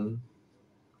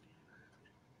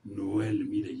Noël,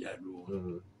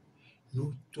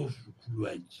 nous tous, nous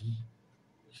avons dit,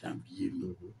 janvier,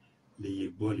 les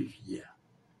bols et filles.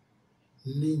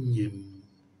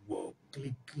 Nous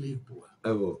clé pour.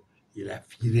 Il a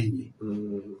filé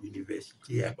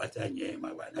l'université à Batagne,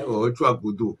 tu as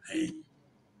goudou.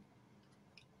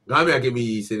 Quand même,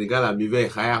 il Sénégal a mis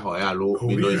vers Haya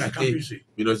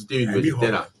minorité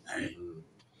universitaire là.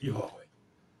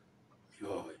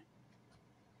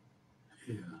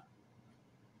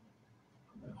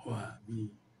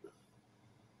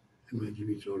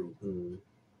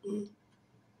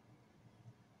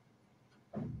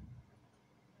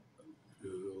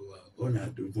 On a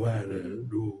devoir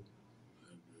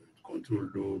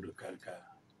contrôle d'eau de calca.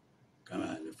 Quand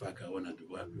le fac on a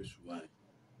devoir plus souvent.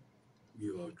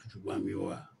 Mio, tu vois,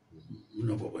 mio, on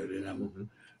n'a pas parlé là.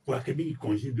 Pour que les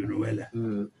congés de Noël.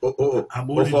 Au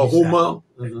roman.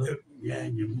 Il y a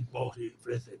une porte,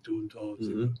 frère, c'est tout le temps.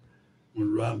 On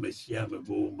l'a messie à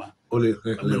Boma. On les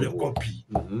copie.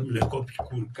 Les copies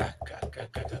courent,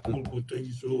 courent, pour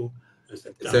tout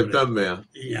septembre.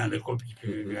 Il y a les copies que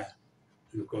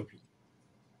le copie.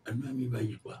 Elle m'a mis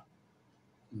bail quoi.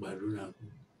 Ballon a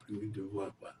plus de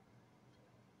voir quoi.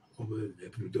 Les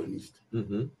plutonistes.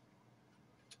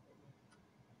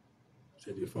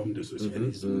 C'est des formes de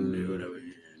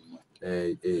socialisme.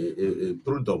 Et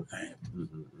Proudhon.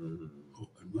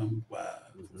 Nous quoi,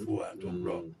 faut à ton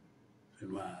bloc.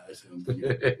 Nous c'est un peu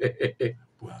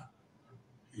quoi.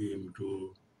 Et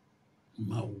nous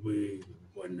maoué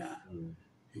wana.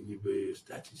 Il veut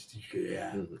statistiques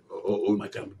au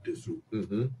matin dessous.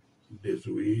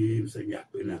 Dessous il s'y a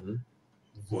peine.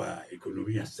 Voir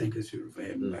économie à 5 sur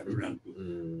 20 maloulanko.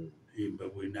 Et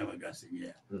mbabou n'a pas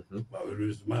gagné.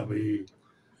 Heureusement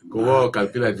comment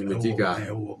calculer l'arithmétique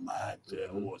au maths,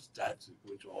 au stats,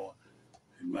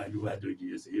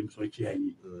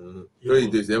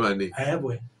 deuxième année.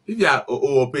 Il y a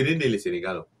au Pénin le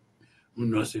Sénégal.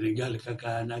 Au Sénégal,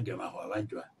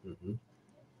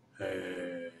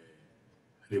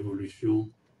 révolution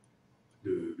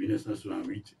de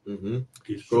 1968.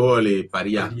 Oh, les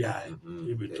parias.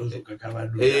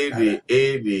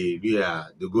 Et lui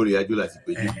a de Gaulle a dû la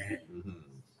citer.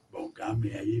 Bon, quand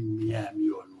même, il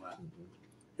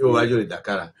et on va jouer le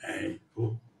Dakar.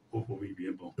 Oh, oui,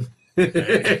 bien bon.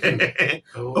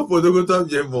 Oh, pour nous, toi,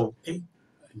 bien bon.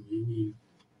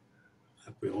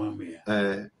 Après, on met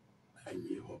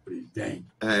au président.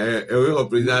 Oui, au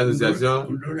président de l'association.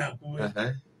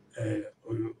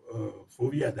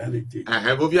 Fovia dans l'été.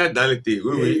 Fovia dans l'été,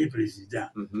 oui, oui. Président.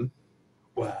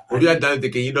 Fovia dans l'été,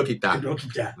 qui est Dokita.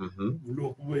 Vous le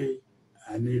pouvez.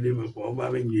 Année les on va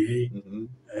venir.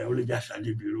 On les a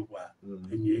changé bureau quoi.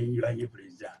 Il y a un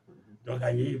président. Donc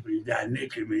il y a un président année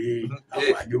que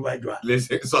les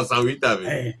 68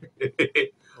 avec.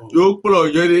 Yo pour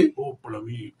y au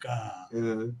premier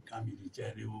quand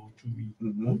militaire au tumi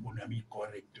on a mis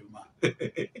correctement.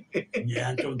 Il y a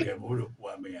un ton que vous le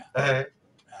pouvez mais à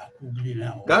couvrir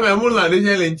là. Quand même on l'a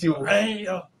déjà l'intime.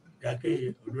 Il a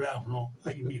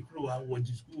mis micro à un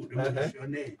discours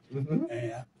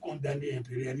révolutionnaire, condamné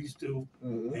impérialiste,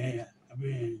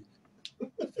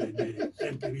 des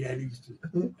impérialistes.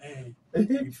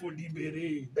 Il faut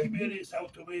libérer Sao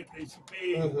Tomé et Principe,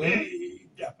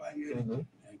 Japan.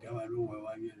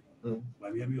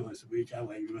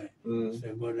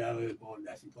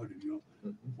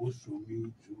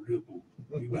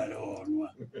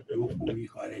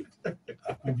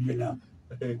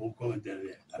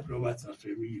 Après, on va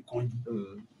transférer quand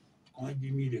on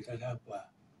dit mis le caca,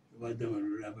 on va demander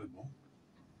le bon.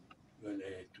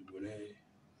 Les Togolais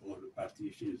vont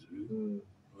repartir chez eux.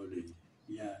 On les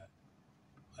y a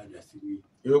à la civile.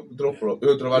 Il trouve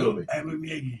l'homme.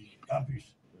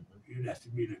 Campus. Il a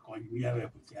suivi le coin, il y avait un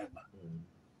petit alba.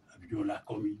 On l'a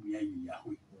commis, il y a eu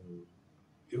Yahweh.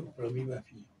 Et au premier, ma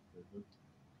fille.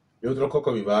 Il trouve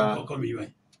comme il va. Comme il va.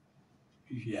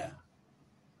 Puis il y a.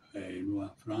 Nous,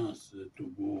 en France,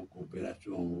 Togo,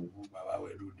 coopération,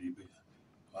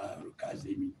 le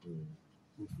Casemi.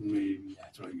 Vous pouvez y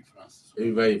aller en France.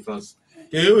 Il va en France.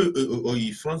 Et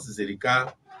en France, c'est le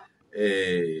cas.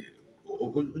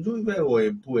 Vous va au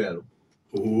impôt alors?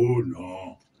 Oh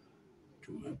non.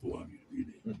 Tout impôt à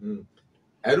vivre.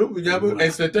 Alors, vous avez un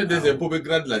inspecteur des impôts, mais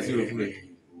grade là, s'il vous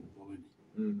plaît.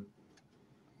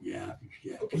 Il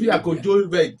y a que Joe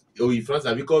va en France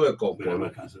avec comme un compagnon.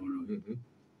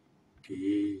 Qui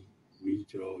est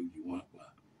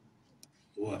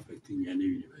ou affecté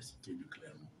l'université de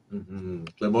Clermont.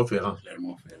 Clermont-Ferrand.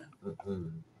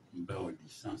 Une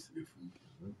licence de fond.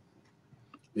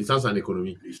 Licence en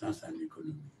économie. Licence en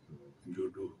économie.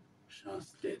 Jodo,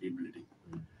 chance terrible.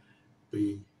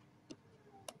 Puis,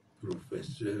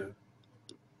 professeur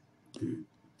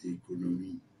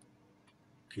d'économie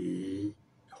qui est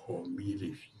hormis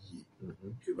les filles.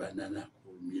 Et banana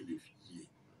hormis les filles.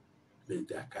 Les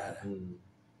Dakar.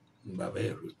 On va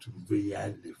retrouver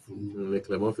les fonds. Les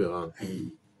Clermont-Ferrand.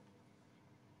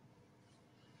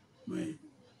 Mais,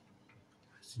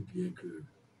 si bien que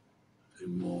le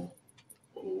mot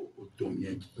au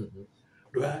Tomien dit.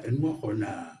 Le mot qu'on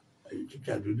a,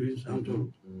 qui a de 200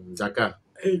 euros. Dakar.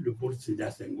 Et le port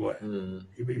Sédia Senghor.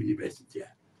 Il est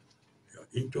universitaire.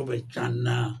 Il trouve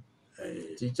Chana.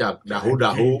 Ticha,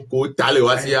 Daho, Kotale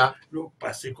Wasia. Le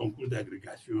passé concours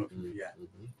d'agrégation.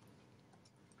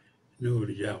 Nous,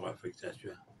 les gens, affectation.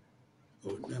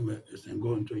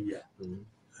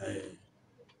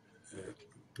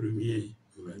 Premier,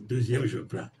 deuxième, je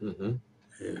prends.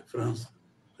 France.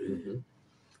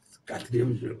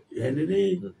 Quatrième, il y a un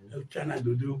aîné, Tchana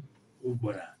Dodo, ou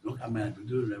voilà. Donc, à ma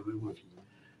Dodo,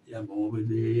 il y a mon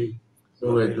bébé,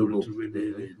 retrouver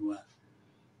des lois.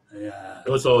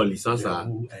 On sort en licence.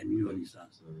 Mis en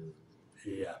licence.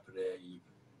 Et après, il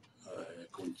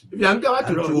continue. Il y a encore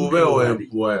tout ouvert au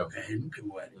emploi.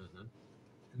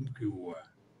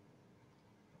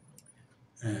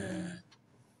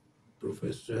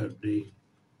 Professeur de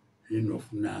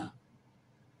l'Inofna.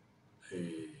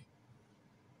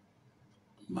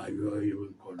 Major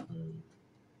Yokono,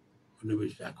 on avait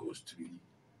chaque construit.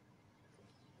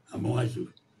 À moi,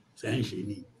 c'est un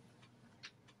génie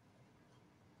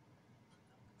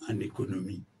en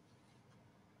économie.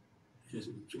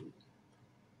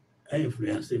 A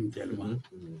influencé tellement.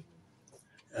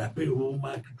 Après, au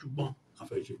match tout bon. En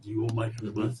fait, je dis au match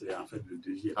tout bon, c'est en fait le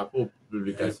deuxième. Après,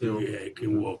 publication.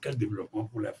 Quel développement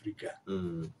pour l'Afrique.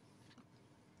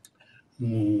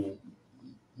 Mon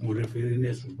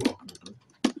référent sur bon.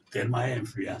 Tellement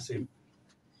influencé,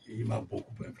 il m'a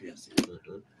beaucoup influencé.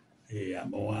 Et à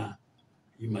moi,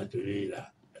 il m'a donné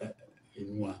la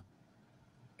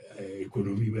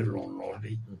économie vers l'ordre,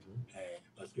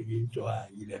 parce qu'il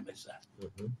aimait ça.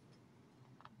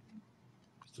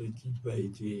 Ce type a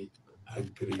été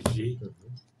agrégé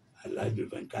à l'âge de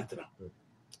 24 ans.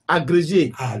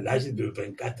 Agrégé? À l'âge de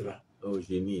 24 ans. Oh,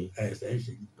 génie. C'est un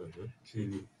génie.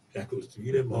 Génie.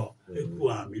 Il est mort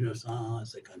en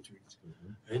 1958.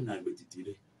 Un an de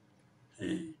tiré.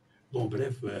 Bon,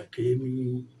 bref,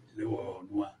 Kémy, le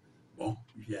noir, bon,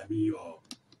 il a mis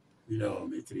en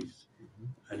maîtrise.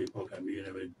 À l'époque, il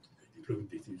avait un diplôme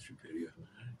d'études supérieures.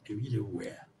 Kémy, il est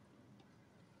ouvert.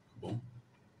 Bon.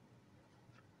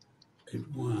 Et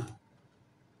moi,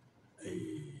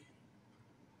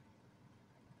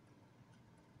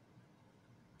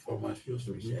 formation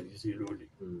spécialisée,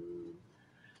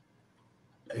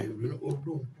 on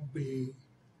pouvait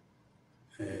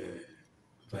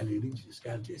Valérie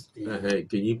Giscard d'Estaing.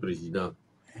 Qui est président.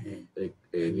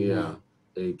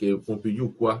 Qui est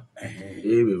Pompidou, quoi.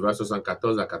 Et il va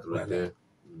 74 à 81.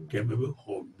 Qui est même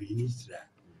ministre.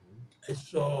 Elle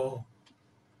sort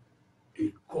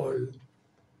école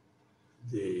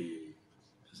des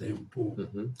impôts.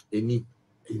 ENI.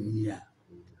 ENIA.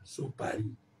 Sur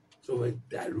Paris. Sur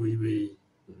Daloué.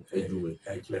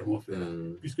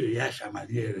 Clermont-Ferrand. Puisqu'il y a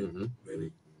Chamalière.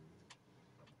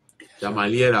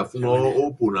 Chamalière a founo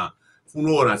au Pona.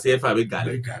 Founo on a CF avec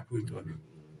Galé.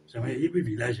 Chamalière, il y a un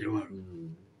village.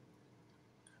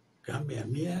 Quand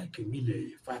il y a que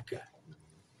les facs,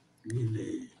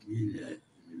 les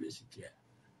universitaires.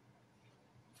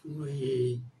 Founo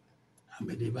est à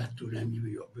me débattre tout la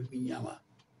nuit.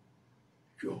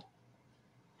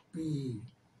 Puis,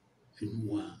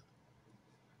 moi,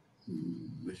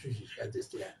 monsieur Giscard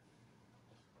d'Estaing,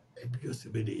 et puis on se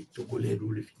met des Togolais dans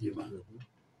le finalement.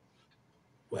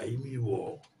 Il m'y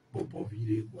va pour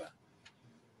virer, quoi.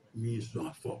 Ils sont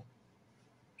à fond.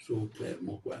 Sont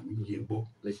clairement, quoi.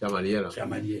 Les chamalières.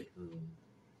 Chamalières.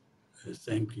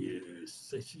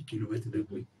 6 km de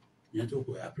bruit. Bientôt,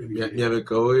 quoi. Après, il y avait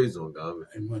quoi, ils ont quand même.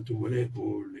 Et moi, Togolais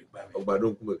pour les bavés. Au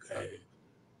badon, comme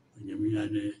il y a mis un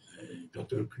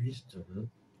docteur Christ.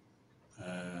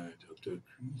 Docteur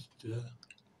Christ.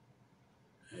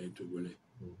 Togolais.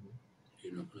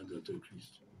 Et non pas docteur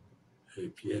Christ.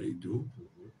 Pierre Edo.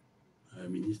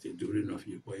 Ministre Doré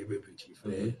Nofier, il y avait petit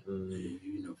frère.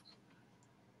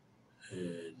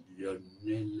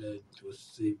 Lionel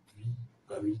Tossevi.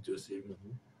 Famille Tossevi.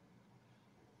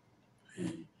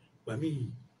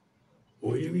 Famille.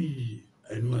 Oui,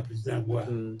 nous avons président quoi.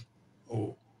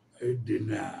 Oh,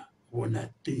 Edena, on a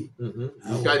été.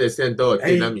 Jusqu'à des Saint-Dor,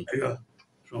 tes amis.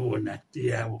 On a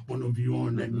été à Ponovio,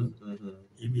 on a mis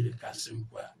Émile Kassim,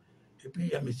 quoi. Et puis, il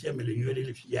y a monsieur Mélénier,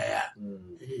 les filles,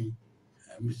 et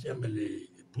monsieur Mélénier,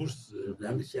 bourse,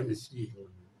 la monsieur Messier.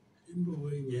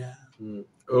 Il y a.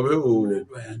 Oh, mais où? Le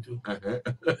doyen tout. Ben,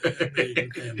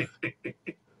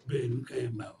 quand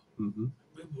même,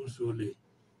 ben, bourse, les.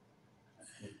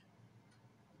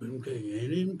 Ben, quand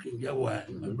même, il y a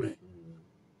un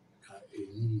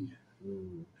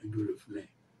le flin.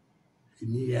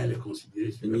 Il y a le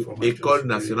considéré sur la formation. École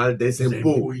nationale des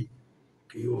impôts.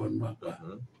 Qui est au noir.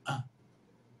 Ah,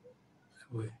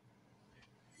 ouais.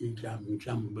 Il a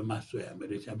ma soeur, mais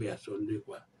il a sondé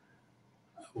quoi.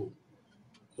 Oh.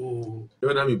 Et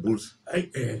on a mis bourse.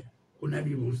 On a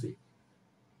mis bourse.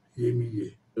 Il est mis.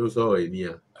 Et on sort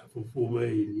Enia. Il faut voir,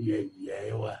 il y a.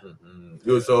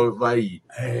 Et on sort Vaille.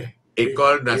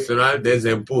 École nationale des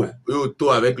impôts. Et auto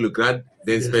avec le grade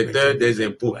d'inspecteur des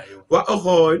impôts.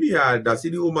 Il y a dans ces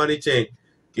humanitaires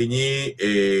qui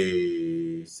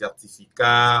y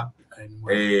certificat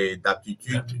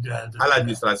d'aptitude à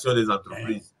l'administration des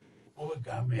entreprises.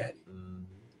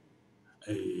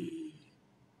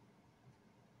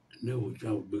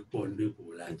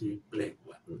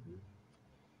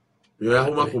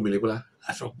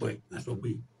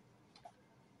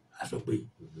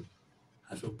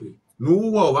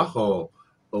 Nous,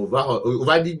 on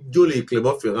va dire Jolie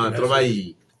Clément Ferrand,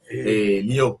 travaille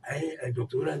Lyon.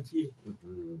 Doctorantier.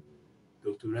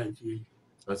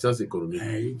 En sciences économiques.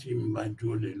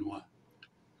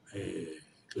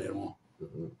 Clermont.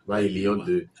 Va Lyon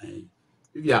 2.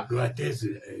 Il y a la thèse,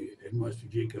 moi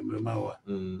étudié comme Mawa,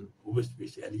 ou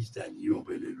spécialiste à Lyon.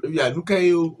 Il y a nous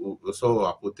qui sort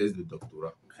à thèse de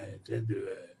doctorat. Thèse de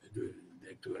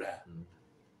doctorat.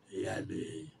 Il y a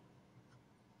des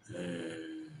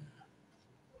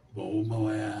bon au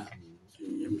Mawa,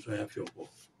 il me soit fait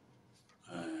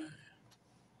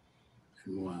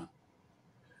moi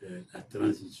la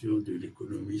transition de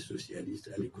l'économie socialiste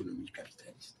à l'économie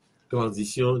capitaliste.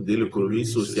 Transition de l'économie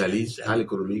socialiste à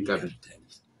l'économie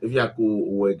capitaliste. Il y a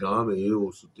où est grand mais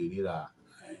au soutenir la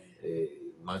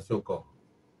mention encore.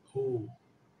 Au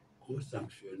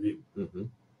sanctionner.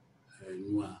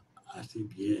 Nous assez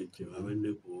bien tu m'amènes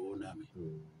de pour nami.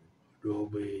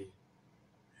 Donc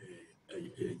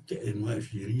moi je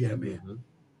suis à mais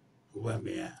ou à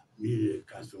mais ni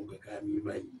quand on ka mi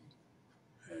va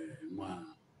moi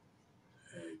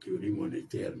théorie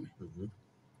monétaire mais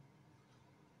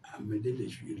amener les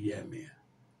jurys à mais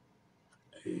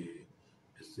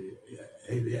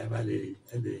elle est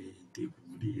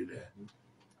découvrir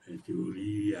une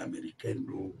théorie américaine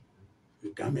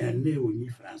quand même né au ni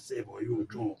français voyons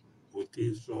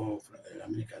voter sur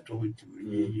l'Amérique à théorie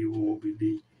ou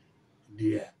obédi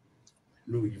dia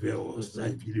nous il va au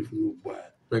stade il faut nous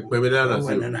boire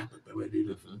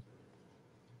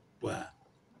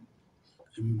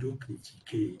nous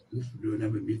critiquer nous on a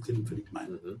Milton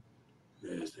Friedman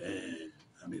c'est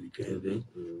américain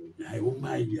il a au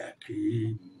moins il a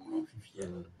créé mon fils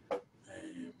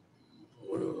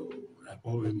la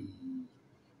poème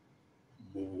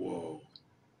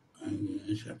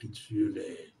un chapitre sur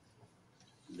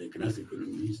les grands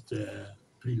économistes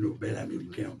prix Nobel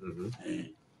américains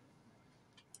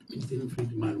Milton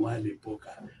Friedman à l'époque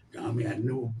quand même à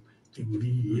nous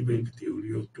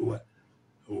théorie autour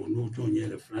au nom de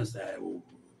la France au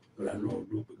la nord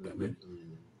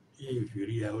et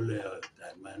jury à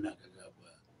l'Allemagne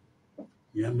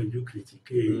il y a même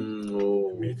critiqué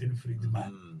Milton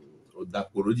Friedman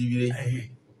d'accord divisé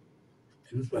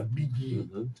nous soit bigi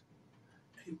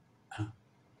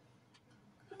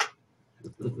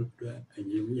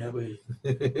il y avait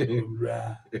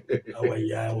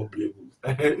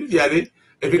il y avait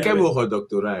et quel mot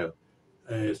doctorat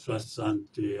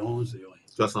 71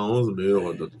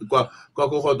 meilleurs doctorat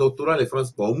quoi doctorat les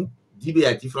France comme dit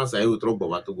à ti France a eu trop bon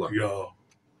bateau quoi yo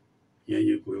il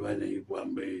y a quoi là il boit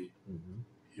mais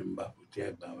il m'a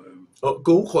peut-être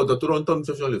que doctorat on tombe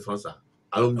sur les France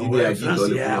alors dit à dit dans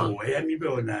le courant il y a mis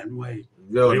on a nous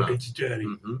répétiteur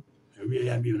oui il y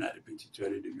a mis on a répétiteur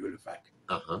de le fac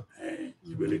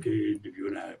je veux que de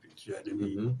on a répétiteur de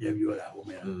il y a mis on a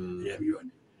il y a mis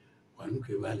on nous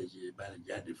que va les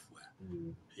déjà des fois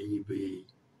et il peut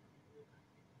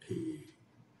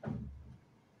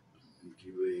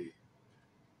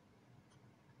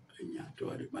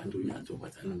de bateau nyato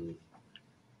batana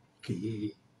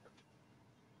qui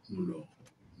nous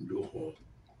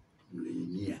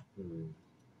nia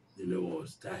de le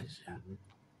stage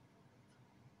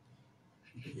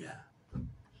ya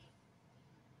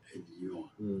Lyon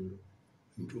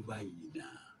nous va ina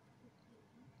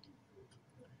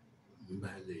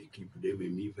l'équipe de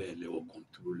mi vers le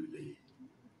contrôle les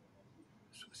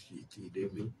sociétés de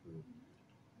mi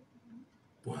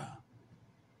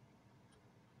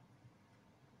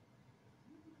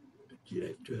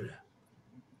directeur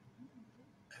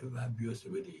elle va bien se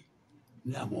dire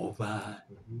là mon va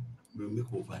me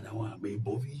ko va na wa be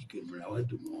bovi que me la wa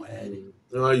de mo elle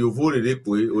yo vole de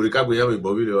quoi o le cap ya me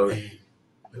bovi le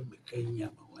me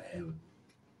kenya mo elle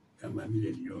kama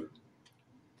mille Lyon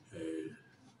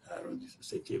arrondissement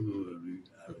 7e rue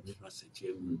arrondissement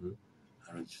 7e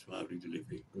arrondissement rue de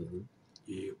l'Épée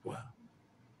et quoi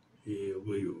et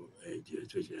voyons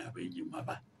directeur général ben il m'a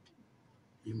pas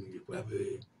il me dit quoi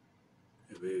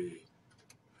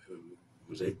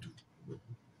vous êtes d'où?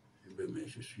 Mais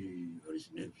je suis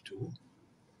originaire du Togo.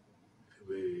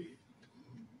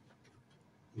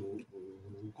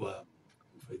 Vous quoi?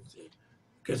 Vous faites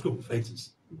qu'est-ce que vous faites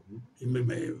ici? Il me dit,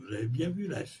 mais vous avez bien vu,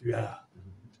 là, je suis à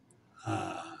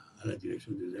la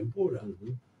direction des impôts, là,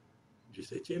 du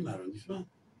 7e arrondissement.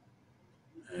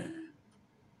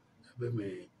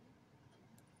 Mais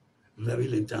vous avez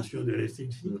l'intention de rester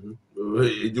ici?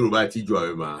 Et du bâti, tu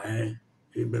as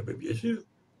Et bien sûr.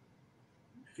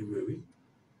 Et bien oui.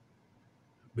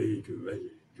 Mais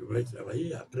je vais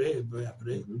travailler après,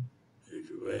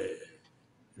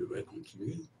 je vais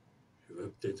continuer. Je vais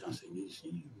peut-être enseigner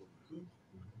ici.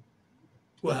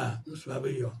 Quoi, nous sommes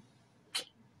là.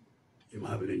 Il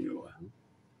m'a venu.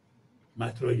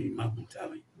 Ma trop, il m'a bouté.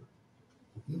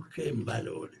 Nous sommes là,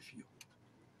 les filles.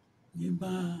 Il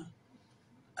m'a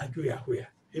adjoint à quoi?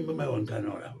 Il m'a dit,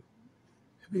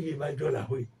 et puis il m'a dit,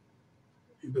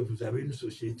 et bien, vous avez une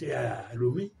société à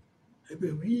Lomé? Eh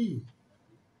bien oui.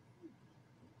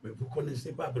 Mais vous ne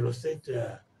connaissez pas Brossette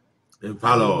à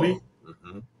Lomé?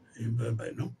 Eh bien,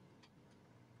 non.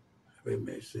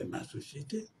 Mais c'est ma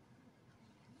société.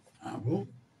 Ah bon?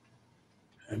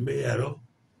 Mais alors,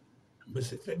 mais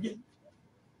c'est très bien.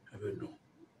 Mais non.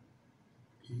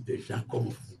 Il y a des gens comme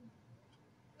vous.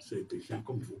 C'est des gens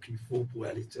comme vous qu'il faut pour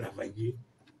aller travailler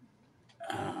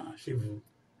chez vous.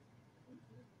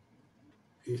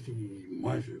 Et si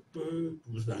moi, je peux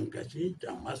vous engager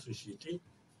dans ma société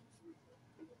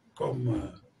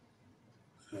comme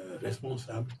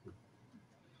responsable.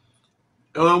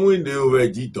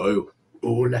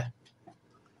 Oh là.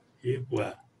 Et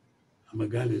quoi?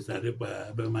 Je les arrêts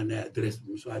par ma adresse,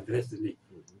 mon adresse.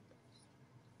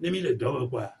 N'est mis le dos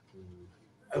quoi?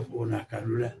 On a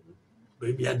Kalula,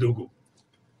 baby à Dogo.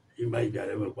 Il m'a dit à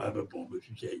quoi bon,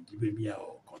 il dit baby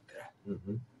au contrat.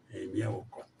 Et bien au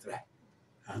contrat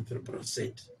entre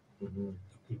Brossette,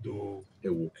 Kudo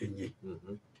et Nye,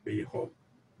 pays home.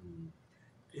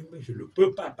 Et moi je ne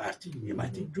peux pas partir, il m'a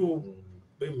dit Joe,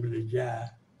 même déjà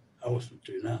à la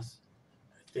soutenance,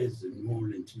 thèse mon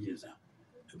lentilles.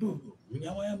 Bon, il y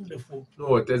a un de faux.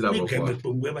 Non, thèse à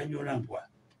quoi.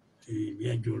 Et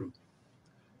bien Jolo.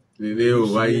 Léo,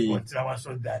 voyez. Contrat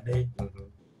soldat,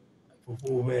 pour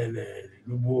pouvoir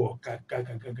le beau caca,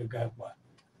 quoi.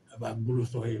 About Boulou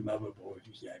Soy, ma boy,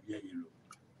 she had yellow.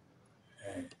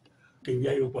 Can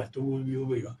you what to you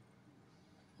over?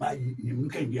 My, you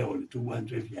can get on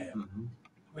 200 years.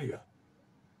 Where you are?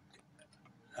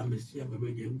 I'm a sea of a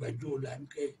begin by Joe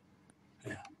Lanke.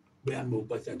 Where I'm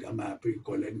over Sagama, pre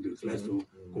collect the class of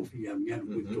coffee and yan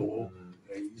with Joe.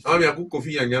 Ah, mais à coup,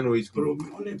 Kofi Yanyano is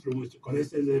only promote to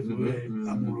collect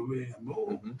I'm over a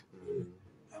more.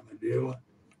 I'm a dear.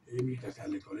 Amy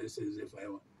Kakale collects if I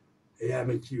want. Et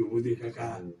avec qui on dit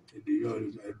caca et d'ailleurs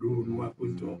l'eau noire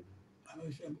pour toi.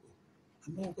 Alors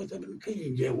je moi quand ça me quand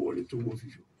il y a wall tout mon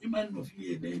fichu. Il m'a non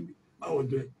fille et ma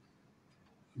odeur.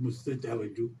 Monsieur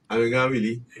avec vous. Avec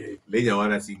Gavili, les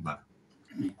Yawana Sigma.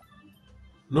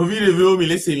 Nos vies de vélo, mais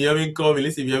laissez bien encore les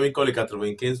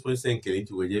 95.5 que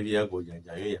tu voyais via Goya,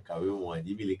 Yakawe, on a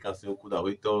dit, les cantions coup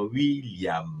d'arrêtant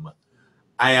William.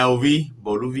 Ayaovi,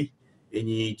 BOLOUVI, et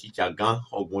ni Chichagan,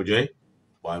 Ogmodjoin.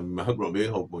 Ma grande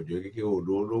Ogmodjoin, qui est au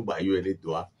dos, Bayou et les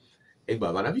doigts. Et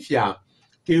bah, ma vie,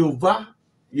 que va,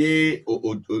 et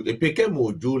Pékin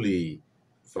Mojo, les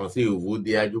Français, au bout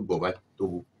des Adjou Bobat,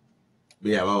 Togo.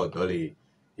 Mais avant, dans les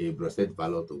brossettes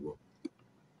valent Togo.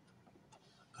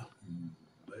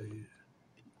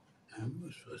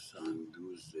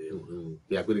 72.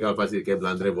 Et à côté de la c'est qu'elle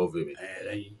blandrait vos vœux.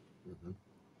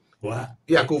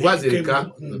 Et à quoi c'est le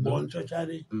cas? Bon, ça,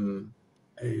 il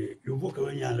faut que vous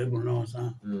ayez le bon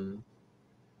sang. Il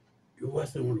faut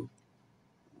que vous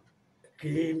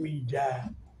ayez mis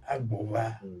à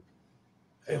Bova.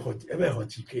 Et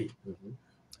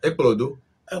et Clodo?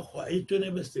 Il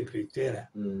tenait le secrétaire.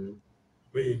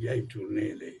 Oui, il a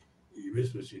tourné les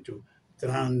sociétés.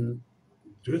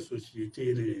 32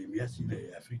 sociétés, les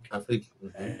Afrique.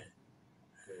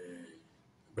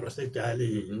 Brossette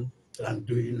allé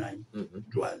 32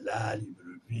 Douala,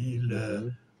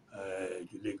 Libreville,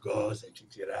 Lagos,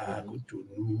 etc.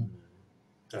 Cotonou,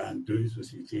 32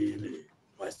 sociétés, les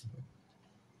voici.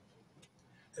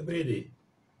 Et bien,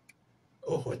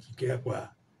 oh, tu sais quoi?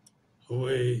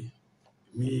 Oui,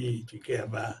 mi tu sais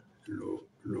pas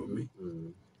l'homme,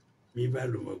 mi va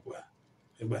l'homme quoi?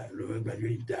 Et bien, l'homme va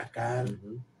lui Dakar.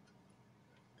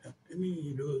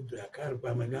 Mi lo Dakar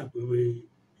quoi, maintenant, oui,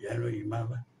 il y a le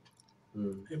imam.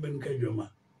 Et bien,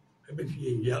 Kajoma. Et bien,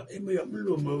 il y a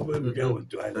l'homme, il y a un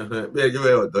toit. Bien, je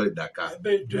vais au Dakar. Et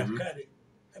bien, Dakar.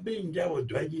 Et bien, il y a un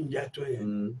toit, il y a un toit.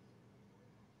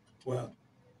 Wow.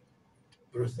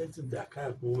 Process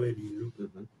Dakar pour lui.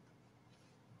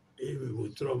 Et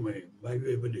votre homme, va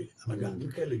lui aider. Madame,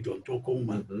 quel est ton tour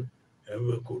comme elle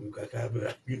veut qu'on caca.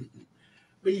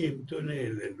 Mais il me donnait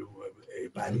le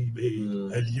Paris,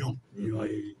 Lyon,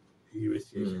 il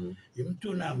me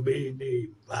tourne en bain de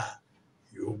va,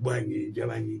 il y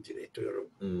a un directeur.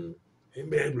 Et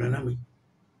bien,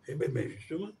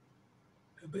 justement,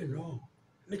 non.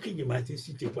 Le qui m'a dit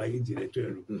si tu pas un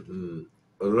directeur. Il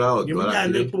y a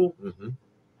un pro.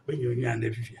 Il y a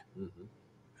un fichier.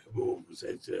 Bon, vous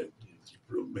êtes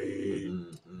diplômé,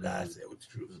 là c'est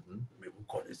autre chose, mais vous ne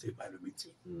connaissez pas le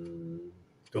métier.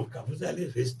 Donc, quand vous allez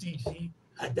rester ici,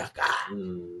 à Dakar,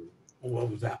 on va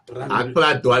vous apprendre. À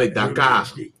quoi doit aller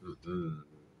Dakar?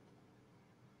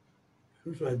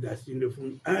 Nous sommes assis le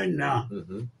fond 1 an.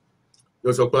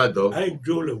 Nous sommes quoi là-dedans? Avec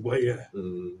Joe le voyeur.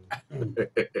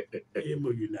 Et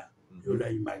moi, il y a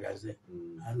un magasin.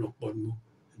 À nos ponts, nous,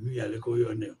 il y a le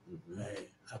coyonneur.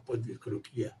 À Port de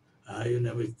Croquis. Il y en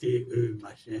avait eux,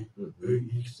 machin, eux,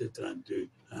 X32.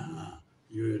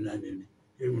 Il y en a un.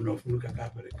 Et nous avons fait caca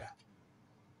pour le cas.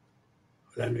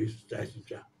 Là, nous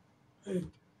sommes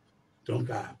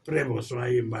donc, après, vous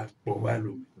soyez pour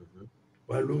Walou.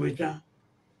 Walou est un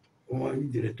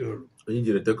directeur. Un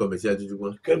directeur commercial du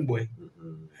moins. Kembwe.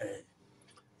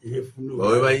 Il est fou.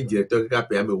 Bon, il va un directeur qui a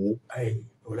payé mes ou.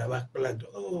 On l'a pas platé.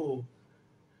 Oh,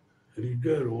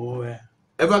 rigueur, ouais.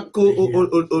 Elle va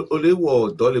au lieu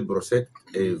dans les brossettes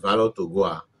et va au Togo.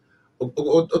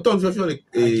 Autant de choses.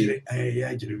 Il y a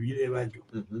un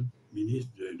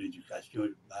ministre de l'Éducation.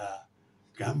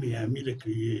 Quand il a mis le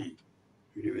créer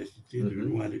l'université de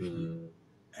Loin les filles.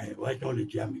 Voyons le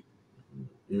diamant.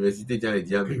 Université de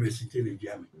Diamant. Université de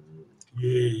Diamant.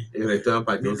 Et recteur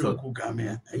par Johnson.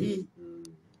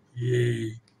 Il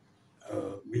est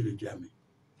mis le diamant.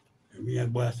 Il y a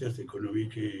un sciences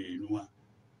économiques et noir.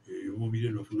 Et vous voulez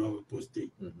nous poster.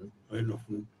 Oui, nous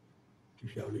font. Tu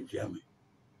fais le diamant.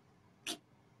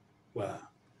 Voilà.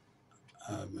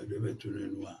 Je devais tourner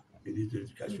noir. Le ministre de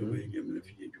l'Éducation, il y a le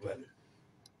fille du Val.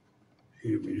 Et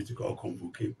le ministre qui a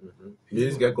convoqué. Le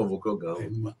ministre qui a convoqué au grand.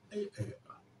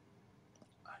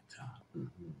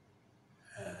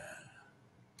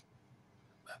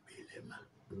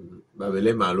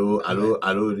 Babelé Malo,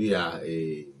 allo, Ria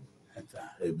et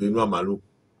Benoît Malo.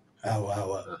 On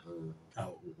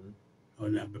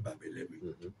a un peu Babelé.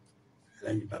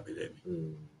 Là, il est Babelé.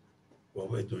 On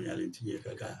va donner à l'intérieur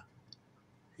caca.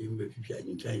 Il me fait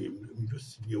un temps, il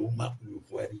me dit au map, il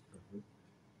voit.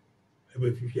 Il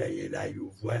me fait un là, il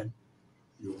voit va.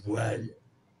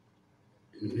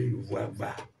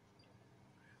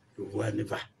 Il voit ne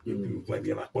va. Il voit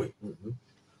bien va quoi.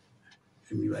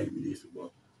 Il va y venir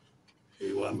souvent. Et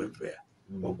il va me faire.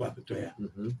 Pourquoi peut-être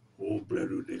au plein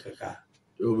de caca.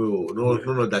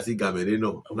 Non, d'assis gaméré,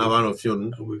 non. On a un fion.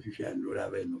 On va faire un là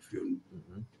avec nos fions.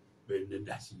 Ben de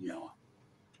d'assis yawa.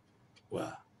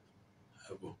 Voilà.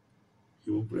 Ah bon.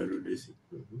 Il va plein de dessus.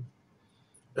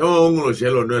 Et on a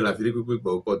gel honneur la fille qui peut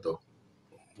pas autant.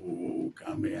 Oh,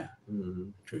 caméra.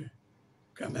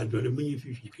 Caméra doit le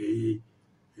magnifique. Il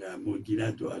y a mon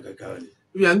dinato à caca.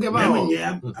 Oui, en gamin.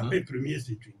 Après premier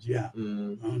étudiant,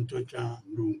 en tout temps,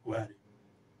 nous quoi.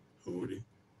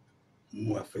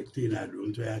 Moi affecté là,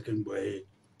 donc il y a qu'un boy.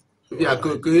 Il y a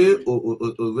que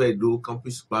au Vedo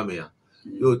campus pas mais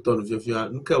il autant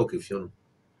nous qu'au question.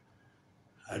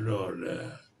 Alors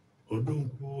au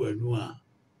donc nous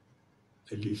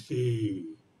le lycée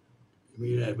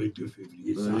 2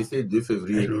 février. Le lycée 2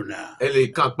 février. Elle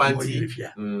est campagne.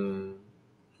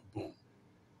 Bon.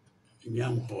 Il y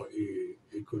a encore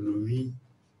économie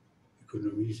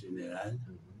générale.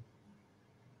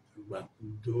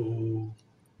 Plutôt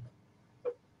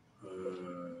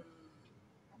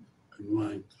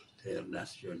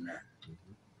internationale.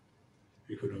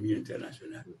 Économie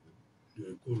internationale.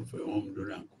 Le cours fait homme de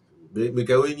l'an. Mais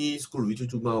quand on y school, oui,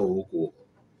 tout ma au cours.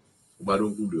 Au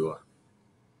ballon coup de wa.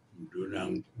 De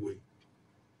l'an, oui.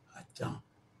 Attends.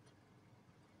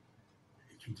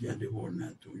 Étudiant de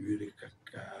Bonato, il y a des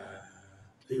caca.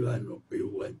 Il va nous payer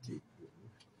ou acheter.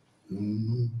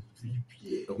 Nous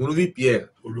vit Pierre.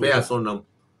 Paix à son âme.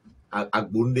 À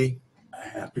Bondé.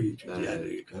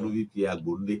 Nous vit Pierre à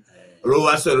Bondé. Alors, on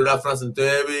va sur la France,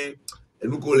 et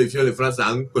nous, quand les filles, les France,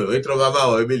 on peut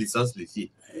avoir une licence, les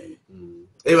filles.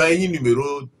 Et va y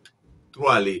numéro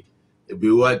 3, les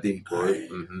BOAD.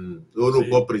 On n'a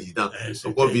pas président,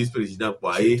 on pas vice-président.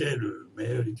 C'était le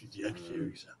meilleur étudiant que j'ai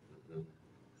eu ça.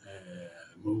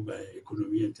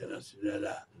 Économie internationale,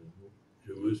 là,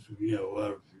 je me souviens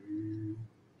avoir vu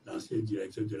l'ancien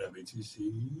directeur de la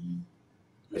BTCI,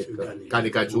 M.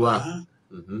 Kanikachoua.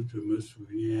 Je me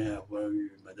souviens avoir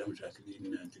eu Mme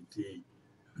Jacqueline Tété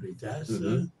Ritas,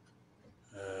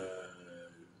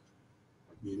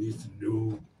 ministre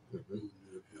d'eau.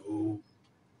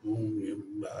 Non,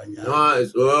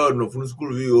 nous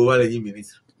school, oui, on va les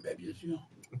ministres. Bien sûr.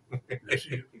 Je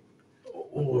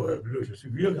suis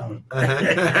vieux quand même.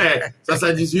 Ça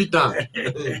a 18 ans.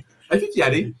 Est-ce que tu y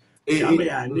allais? Et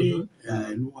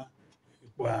nous,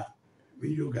 quoi,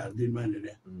 je gardé le man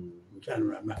là.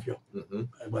 La mafia.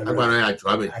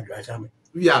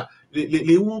 Il y a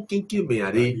les gens qui me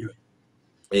allé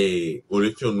et au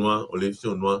lection noir.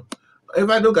 Elle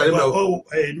va donc aller. Oh,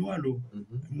 nous allons.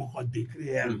 Mon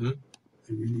décret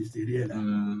ministériel.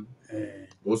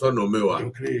 Vous sont nommés,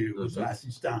 vous sont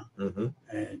assistant.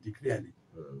 Décret.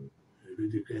 Le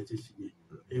décret est signé.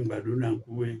 Et on va donner un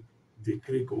coup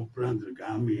décret qu'on prend de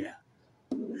Gamia.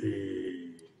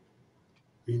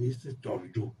 Ministre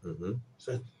Tordo.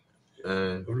 Ça,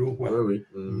 oui.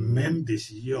 Même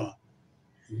décision.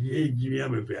 Il y a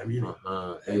me permis.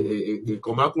 Et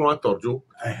comment on a Tordo?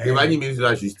 Il va dire ministre de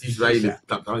la Justice, là, il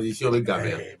est en transition avec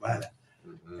Gamia. Voilà.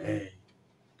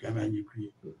 Gamia n'y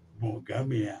plus. Bon,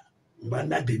 Gamia, on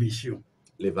a démission.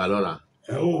 Les valeurs là.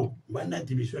 On a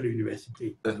démission à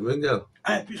l'université.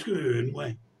 Puisque nous,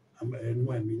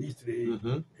 ministre, et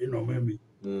nous-mêmes,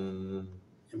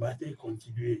 on va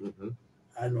continuer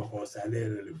à nos salaires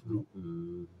le flou.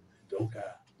 Donc,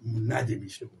 on a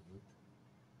démission.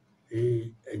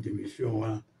 Et démission,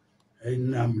 on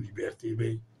a liberté,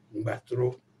 mais on va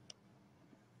trop.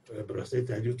 Brosser,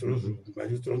 c'est-à-dire trop, on va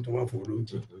dire trop, on va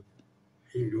volontiers.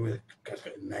 Et il y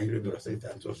a le brosser,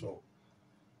 c'est-à-dire.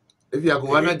 Et puis,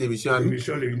 on a démission à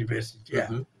l'université.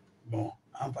 Bon,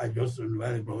 en fait, on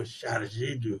va être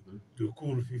chargé de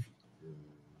cours.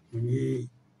 On est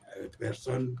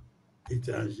personne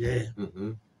étrangère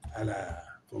à la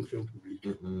fonction publique.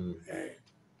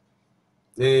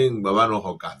 Et Baba no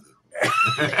regarde.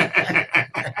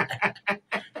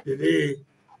 Et puis,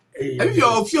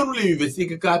 au fur et à mesure,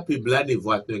 l'université, qui a pu blader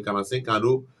voiture 45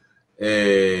 ans,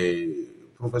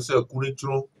 professeur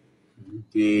Kounetron,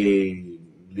 qui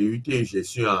l'UT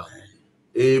gestion,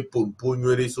 et pour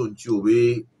nous, son tio,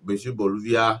 monsieur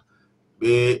Bolivia,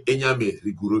 et Enyame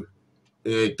rigoureux,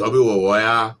 et Tobe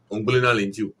Wawaya, ongle dans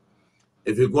l'intio.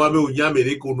 Et fait quoi, mais on y a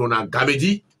mis qu'on a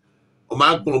gamedi, on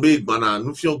m'a tombé,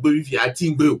 nous fions que à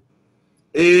Tingbe.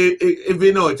 Et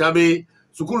venant, tu as mis,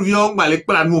 ce qu'on vient, on va les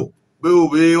planer,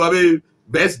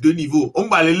 baisse de niveau, on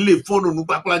va les fonds, nous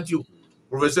pas planter.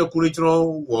 Professeur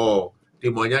Kounetron, ou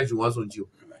témoignage, je vois son tio.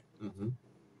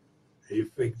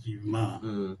 Effectivement.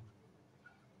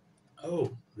 Oh,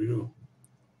 Bruno.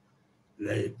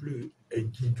 Là, il n'y a plus un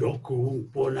petit jour qu'on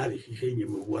peut aller chercher, il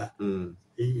me voit.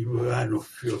 Et il me voit nos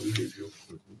furs, nous les vieux.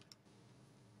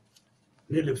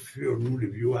 Nous les furs, nous les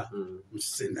vieux, nous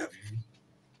sommes à vivre.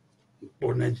 Nous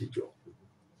prenons un petit jour.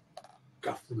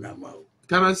 Kafuna Mao.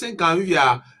 45 ans, il y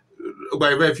a. On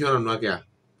va faire un noir.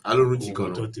 Alors, nous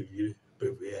disons.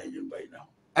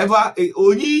 Elle va,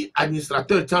 on y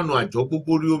administrateur, tu as un job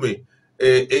pour lui, mais.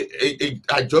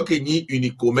 A joke ni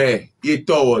unicomère et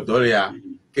toi dans les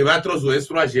qui va trop sur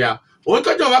l'extrager on te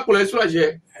va pour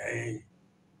l'extrager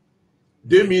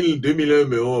 2001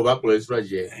 mais on va pour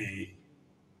l'extrager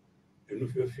nous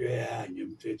fait faire un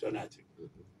petit tonatique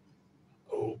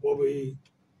oh oui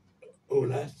oh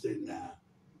là c'est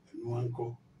nous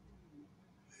encore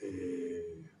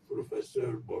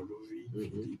professeur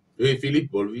BOLOUVI et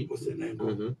Philippe BOLOUVI au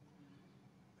Sénégal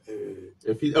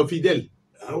fidèle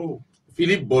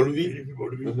Philippe BOLOUVI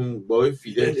bon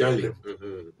fidèle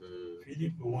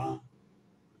Philippe moi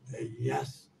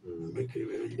Ignace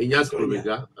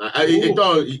Promega et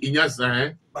toi Ignace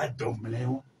hein pas d'homme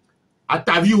à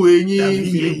ta vie où est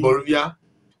Philippe BOLOUVI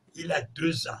il a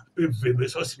 2 ans mais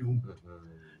ça c'est où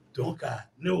donc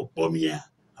nous au premier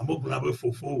à moi pour avoir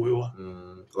fofo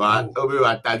à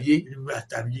ta vie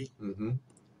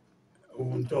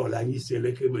on t'a la ni c'est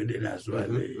le que me donne la joie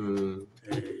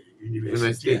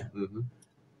université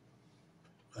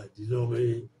disons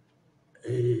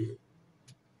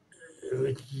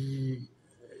qui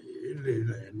les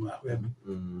noirs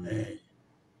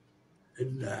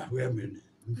il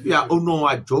y a au nom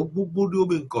à job beaucoup de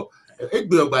bien et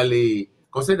bien les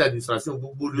conseil d'administration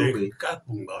beaucoup de cas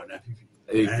pour on a vu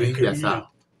et bien ça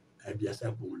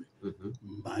pour le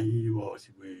mai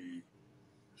aussi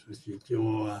société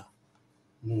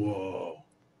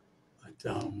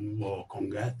attends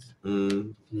Congat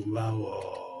on va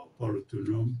port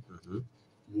autonome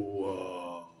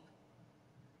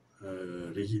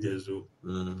Régie des eaux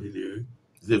PDE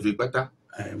vous avez pas ta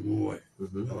ouais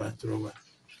on va trouver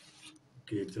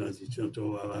que transition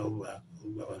to va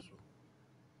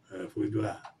faut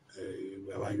doit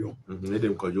va yo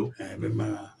dem ko jo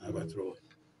même va trouver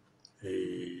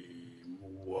et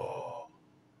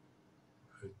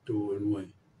to loin.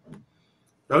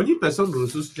 Donc, une personne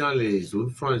ressource dans les zones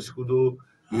franches,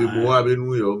 il y a avec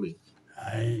nous, mais.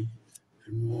 Aïe,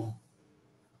 nous,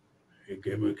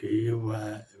 que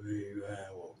va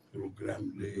au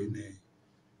programme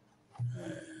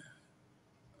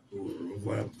pour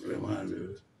voir vraiment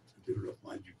le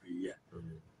développement du pays.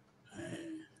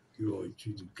 Qui ont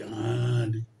étudié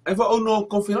grande. Il faut une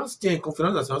conférence, tiens,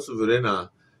 conférence nationale souveraine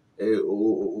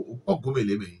au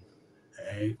Gomele.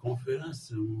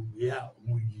 Conférence, il y a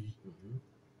Mouyi.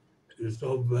 Ça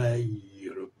va y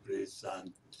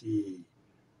représenter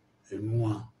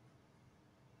moi,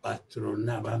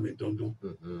 patronat, mettons donc.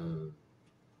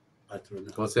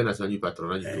 Patronat. Conseil national du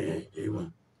patronat du Togo.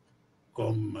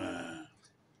 Comme.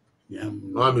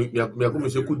 Ah, mais il y a comme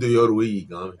monsieur coup dehors, oui,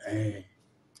 quand même.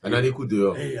 On a des coups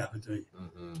dehors. Il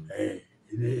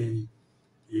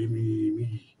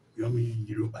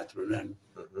le patronat.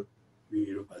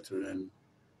 Le patronat.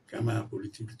 Comme la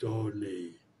politique,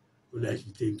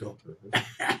 l'agité.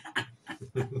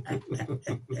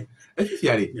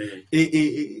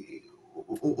 Et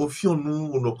au fond,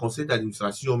 nous, on a conseil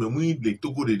d'administration, mais oui, les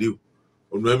Togo de Dieu.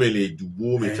 On a même les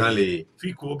Dubo, mais quand les.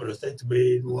 Fico, Brosset,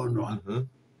 B, nous, on a.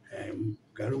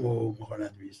 Mon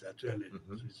administrateur,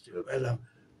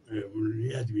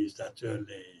 l'administrateur,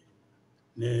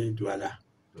 les Douala.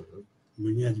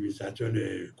 Mon administrateur,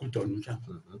 les Coutons.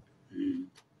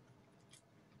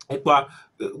 Et quoi,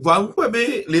 vous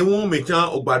pouvez les gens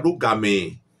mettant au bado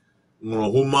gamé, mon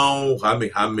roman,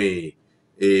 rame,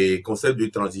 et concept de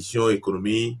transition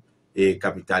économie et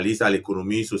capitaliste à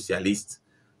l'économie socialiste.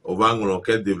 On va en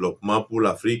quel développement pour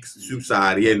l'Afrique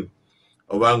subsaharienne.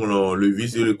 On va en lever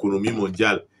sur l'économie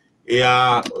mondiale. Et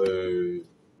à,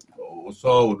 on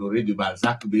sort Honoré de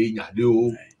Balzac,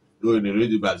 Honoré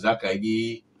de Balzac a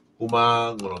dit,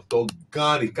 comment on entend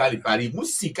quand les cas de Paris,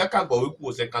 Moussi, Kaka,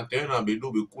 au 51 ans,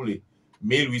 Bédo, Bekoulé,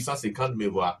 1850, mais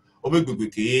voilà. On veut que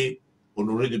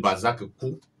Honoré de Balzac,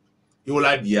 coup, et on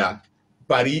l'a dit,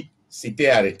 Paris s'était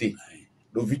arrêté.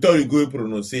 Donc, Victor Hugo est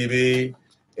prononcé,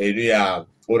 et il y a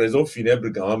oraison funèbre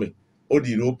quand même. On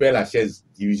dit, on perd la chaise,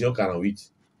 division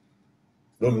 48.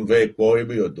 Donc, nous veillons pas, et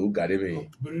bien, on garde.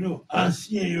 Bruno,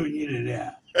 ancien, il est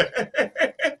là.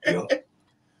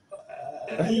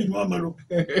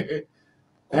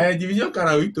 Division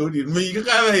 48, on dit, mais il y a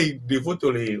quand même des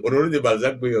photos, Honoré de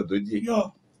Balzac, mais on dit,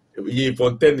 il y a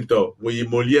Fontaine, il y a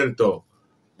Molière,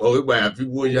 on va voir, puis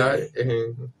vous, il y a.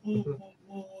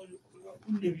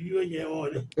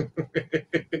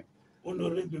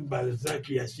 Honoré de Balzac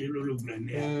qui a chez le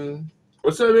Blanet.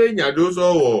 Vous savez, il y a deux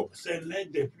ans. C'est l'un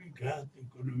des plus grands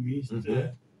économistes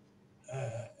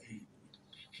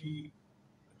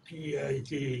qui a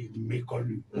été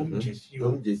méconnu. Comme je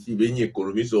suis béni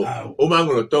économiste, au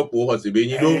manque de temps pour se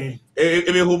bénir.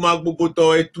 Et au manque beaucoup de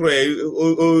temps, et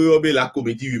la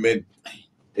comédie humaine.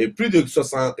 Et plus de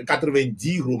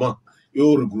 90 romans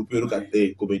ont regroupé la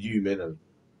comédie humaine.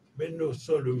 Mais nous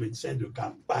sommes le médecin de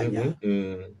campagne.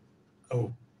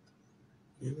 Oh,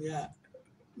 il y a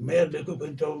maire de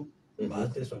Copenton,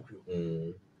 master son club.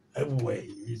 Ouais,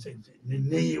 c'est le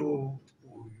néo,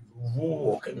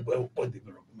 vous, pas de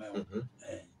développement.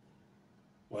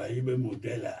 Ouais, il y a un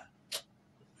modèle là.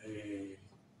 Et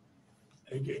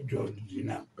George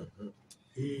Dina.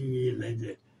 Il y a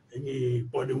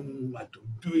pas de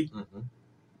tout.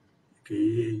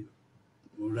 Il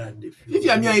y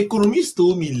a un économiste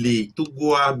au milieu,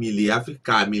 Togoa, milieu,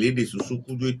 Africa, milieu de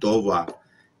Soussoukou, de Tova.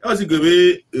 Parce que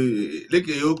les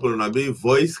que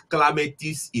voice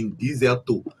calamities in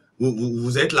deserto.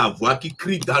 Vous êtes la voix qui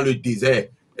crie dans le désert.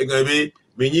 Et que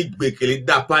mais les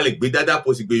dapa les bedada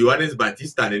possible Johannes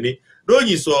Baptiste année. Donc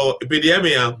ils sont PDM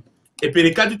et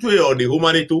puis quand tu es en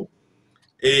humanité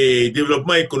et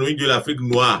développement économique de l'Afrique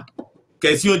noire.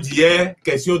 Question d'hier,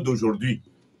 question d'aujourd'hui.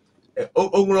 Mais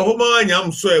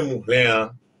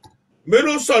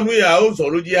nous sommes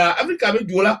Afrique avec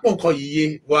du la contre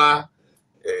yé, voilà.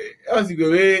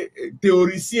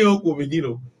 Théoricien au comédie,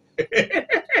 non?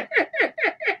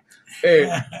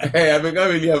 Avec un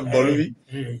William BOLOUVI.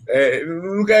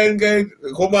 Nous,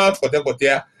 comment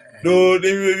côté nous,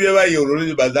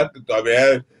 de Balzac,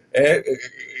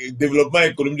 développement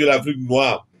économique de l'Afrique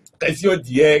noire. Question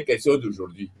d'hier, question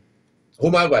d'aujourd'hui.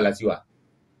 Comment voilà, tu vois?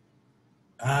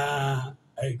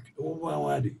 Elle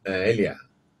y a.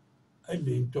 Elle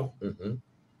est temps.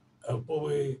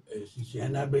 Pour si c'est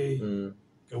un abbé,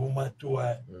 que vous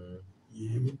m'atoua,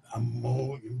 il a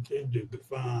mon de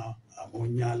défendre à mon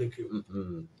yale que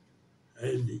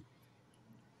elle est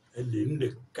une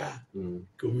des cas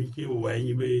comité au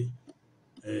Wayne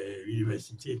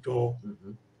Université to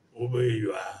au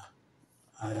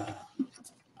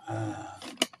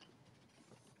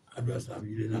à doit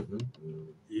s'habiller là.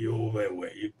 Et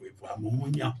ouais, il peut voir mon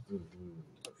nya.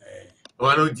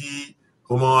 On nous dit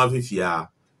comment on a fait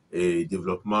fier et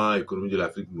développement économique de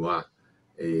l'Afrique noire.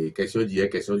 question d'hier,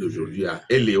 question d'aujourd'hui.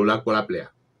 Elle est, on l'a quoi la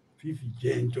plaire. Fifi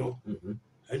Gento,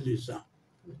 elle est ça.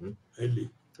 Elle est.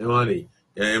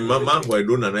 Maman, ouais,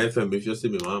 donne un FM, je sais,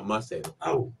 mais ma c'est.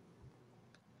 Ah,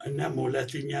 un amour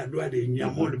latin, doit de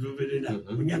Niamo le bébé là.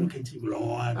 On y a un petit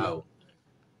blanc. Ah,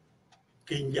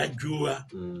 Kenya Joua,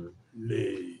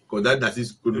 les. Quand date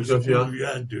d'assise, production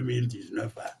en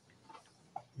 2019.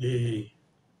 Et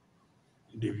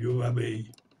des vieux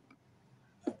abeilles.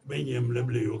 Benyem le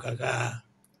blé au caca,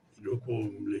 le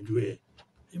com le jouet.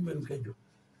 Et même que je.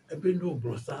 Et puis nous,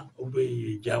 brossant, on peut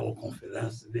y aller aux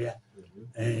conférences là.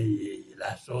 Et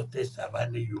la sortie, ça va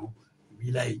nous,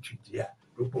 il a étudié,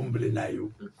 le pomble na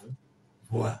yo.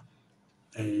 Voilà.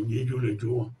 Et n'y joue le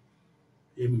jour.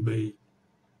 Et m'be.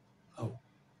 Oh.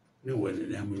 Nous, on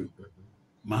est amoureux.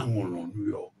 Mangolon, New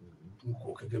York.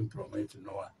 Nous, quelqu'un promet,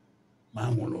 non.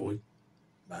 Mangolon,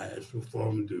 sous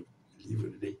forme de livre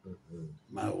de.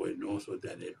 Ma ouais, non, so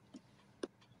d'aller.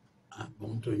 Ah,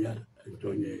 bon, Tonya,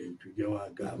 étudié à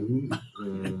Gam.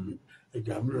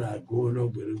 Gam, la go, le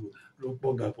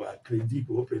poga pour crédit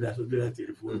pour opération de la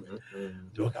téléphone.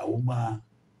 Donc, à Oma,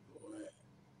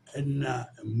 un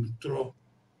trop,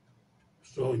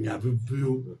 so, il y avait vu,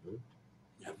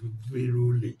 il y avait vu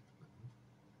rouler.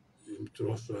 Un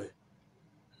trop, so,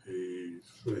 et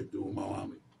so, et deux, ma maman.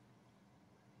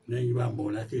 N'est-ce pas bon,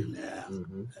 la télé,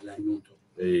 elle a une autre.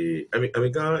 Avec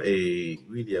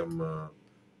William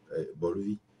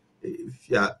BOLOUVI, il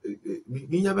y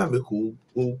a même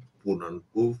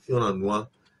pour faire noir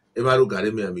et va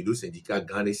regarder mes amis du syndicat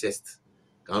Grand Reçoit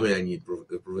quand même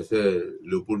le professeur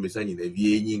Léopold Messang il est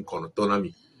vieilli en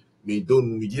contonami mais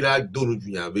donne me dira donne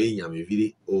du nyame nyame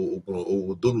viri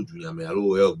au donne du nyame alors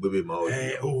ouais bébé ma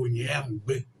au nyame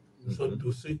bé so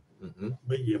dossier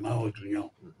bé ma au du nyame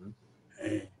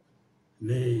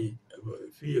les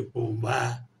filles pour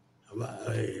ma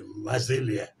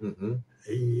Zélia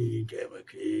et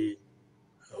qui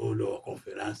au la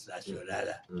conférence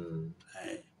nationale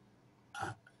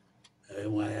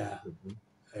moi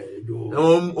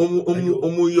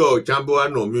on yo chambo a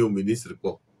nommé au ministre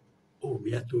quoi oh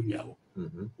bientôt nyao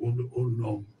on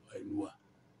nomme nous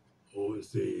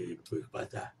c'est pas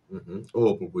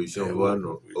oh proposition voilà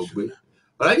non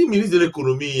voilà le ministre de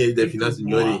l'économie et des finances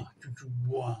ignoré tu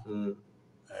bois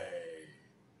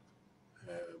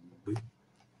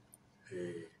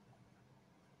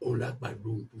on l'a pas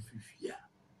donc pour Fifia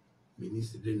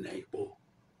ministre de Naïpo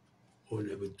on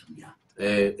avait tout bien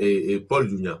et Paul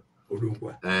Junior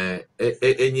quoi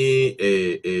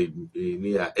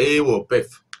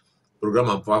PEF programme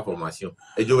emploi formation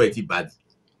et je vais être bad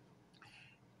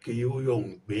que yo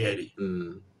yon béri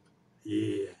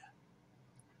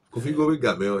Kofi Gobe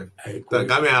game ouais ta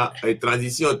game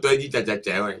transition toi dit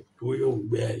cha ouais yo yon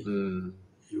béri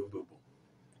yo bon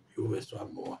yo va so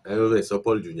moi yo va so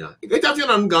Paul Junior et que tu as fait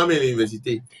dans game à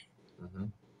l'université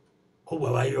ko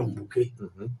ba yon bouquet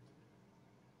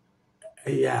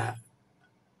et ya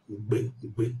bé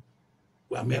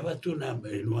wa me va tout na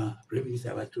noir prévu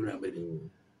ça va tout na bé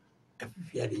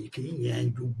Fifia de qui n'y a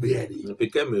du béri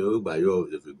peut-être mais ba yo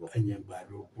je fais bon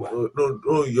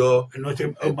non yo non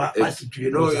pas situé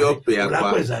non yo pe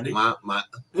quoi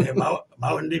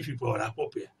ma on dit fi pour la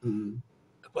copie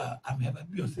quoi a me va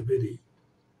bien se béri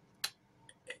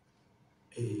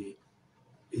et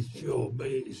sur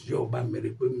ba me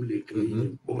le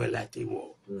que pour la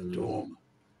témo tom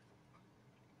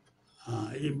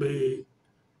ibe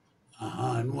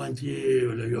nous entier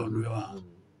le yo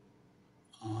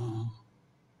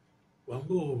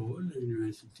Wambo,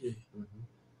 l'université.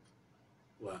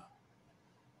 Voilà.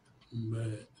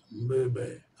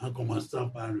 Mais, en commençant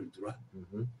par le droit,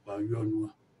 par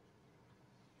Yonoua,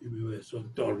 il me son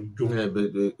tordio.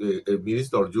 Le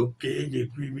ministre Tordio. Qui est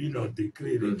depuis mis notre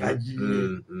décret, le Kadji.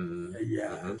 Il y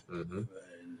a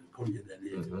combien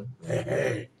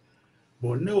d'années?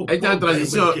 Bon, nous. Et en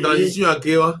transition à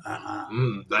quoi?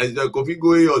 Transition, Kofi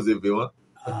Goye, on s'est fait,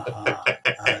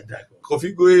 d'accord.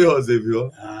 Kofi Goye, on s'est fait,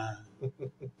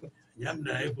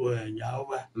 Yamna pour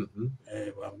Yaoba.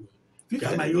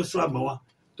 Kama soit moi.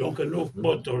 Donc, nous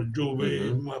portons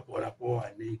jouer moi pour rapport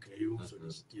à nous que nous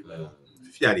sollicitons.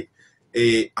 Fiari.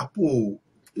 Et après,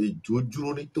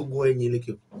 Jojo, les Togo, et les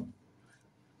Kyo.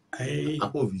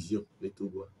 Après, vision, les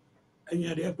Togo. Il y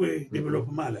a des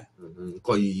développement là.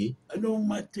 Quand il y a non,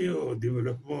 Mathéo,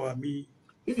 développement ami.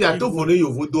 Il y a tout volé, il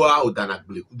vous doit au Danak,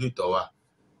 le coup de Towa.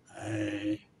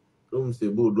 Comme c'est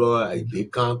beau, doit avec des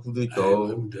camps, coup de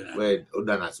Towa. Ouais, au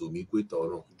Danasomi, coup de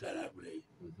Towa.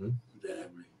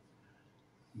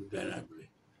 Danable.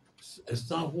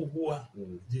 Sans pouvoir,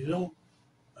 disons,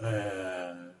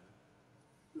 à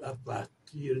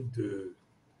partir de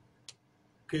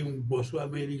que un bosso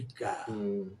américain.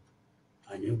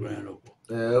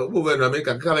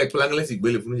 Américain, avec l'anglais, c'est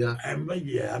belle, vous dire.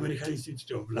 American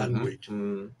Institute of Language.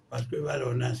 Parce que voilà,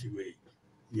 on a si oui.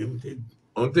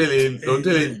 On te les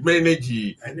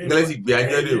manage. Anglais, c'est bien.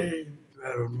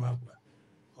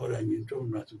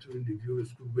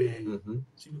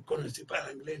 Si vous ne connaissez pas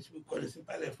l'anglais, si vous ne connaissez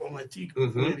pas l'informatique, vous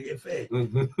ne pouvez rien faire.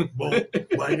 Bon, et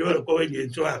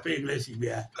tu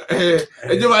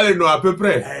vas aller nous à peu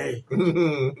près.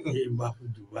 Il va pour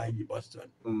Dubaï, Boston.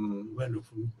 Il va nous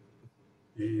faire.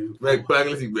 Mais pas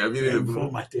l'anglais, c'est bien. Il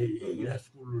faut mater, il a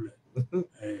school.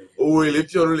 Oh, les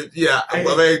pions,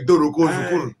 avec deux locaux,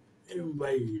 il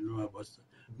va y aller à Boston.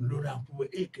 Nous avons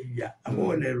écrit à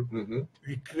Monero,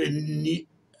 Ukrainien.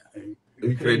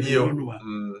 Ukrainien.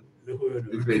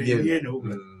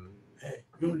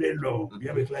 Nous les noms,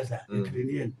 bien avec la ça,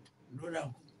 Ukrainien. Nous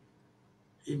avons.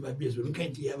 Il va bien sûr, nous quand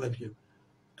il y a bien.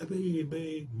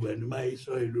 Il gouvernement il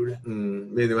sort là.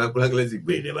 Mais il va pas l'anglais.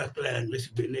 Mais il va pas l'anglais,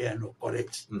 c'est bien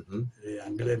correct.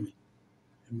 Anglais mais.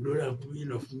 Nous avons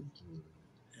une offre.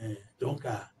 Donc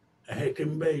à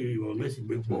Kembe il va mais c'est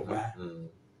bien pour voir.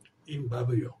 Il va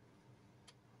bien.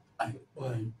 Ay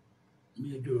ouais.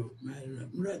 Mais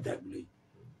nous adapter.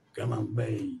 Comment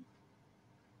ben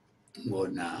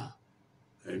on a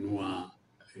noix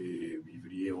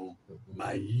vivrier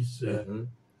maïs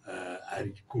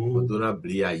haricots. On donne à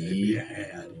bliaï.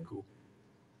 Haricots.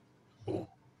 Bon,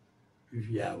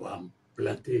 il y a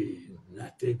planté la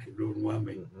tête de noix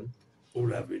mais pour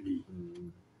l'avenir.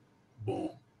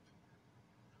 Bon,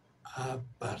 à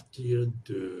partir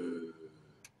de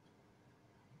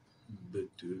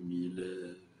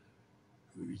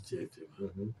 2008,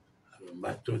 alors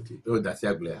ma tante. Oh, that's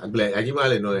anglais. Anglais,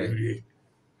 animal non.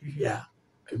 Il y a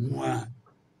moi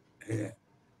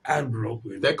un bloc.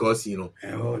 D'accord, sinon.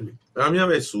 On mia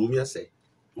messo, mia sei.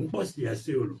 On pense qu'il y a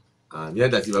assez au mia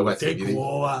da si va qua.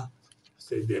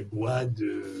 C'est des bois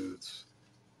de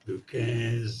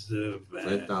 15,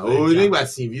 20 ans. Oh, il va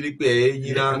si vite que il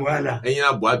y a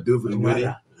un bois d'œuvre.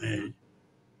 Voilà.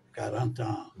 40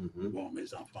 ans. Bon,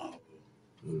 mes enfants.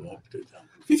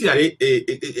 Si allez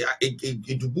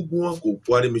et du coup qu'on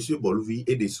pourrait monsieur BOLOUVI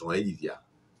et des soins d'Ivia.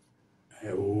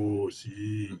 Oh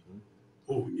si.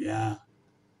 Oh il y a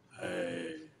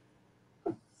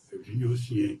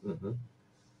Vignosien.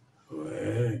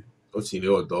 Ouais. Aussi les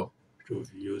autres.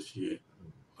 Vignosien.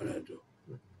 Voilà donc.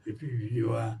 Et puis il y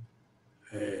a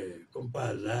comme par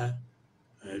hasard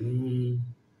nous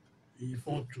ils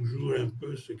font toujours un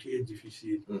peu ce qui est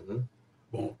difficile.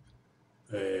 Bon.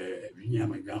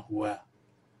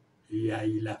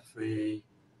 Il a fait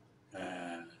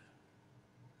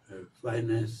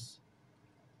finance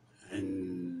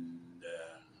and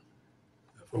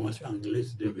formation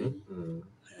anglaise de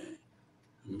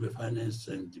finance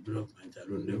and development à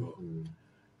l'Ondévo.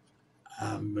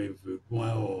 Mais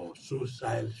moi au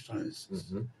social sciences,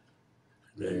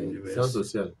 sciences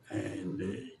sociales.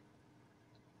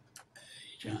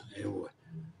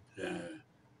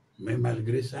 Mais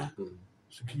malgré ça,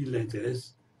 ce qui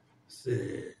l'intéresse,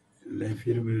 c'est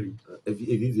l'infirmerie. Et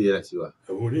vivre là, tu vois.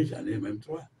 Oui, j'en ai même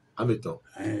 3. Ah, mettons.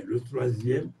 Le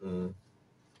 3e,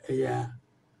 il y a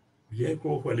bien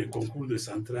qu'on voit les concours de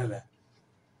centrale,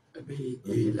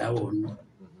 et là, on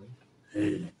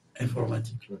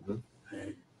informatique.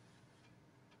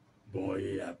 Bon,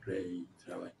 et après, il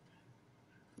travaille.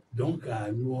 Donc,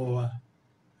 à nous,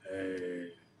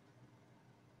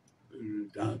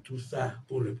 dans tout ça,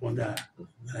 pour répondre à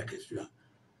la question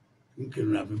que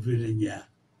nous avons vu,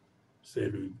 c'est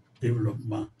le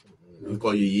développement.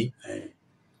 Encore y.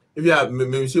 Et bien,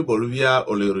 monsieur BOLOUVI a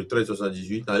le retrait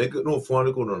 78 ans. Nous faisons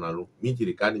le qu'on a l'eau. Miti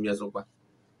les cas, ils sont pas.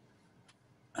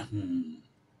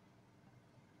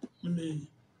 Mais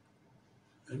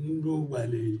nous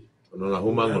aller. On a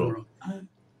un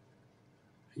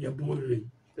il y a beaucoup de.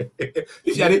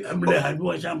 Il y a des.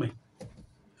 Jamais.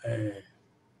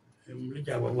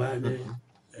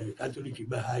 Catholique qui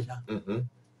bahaja.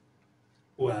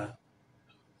 Wa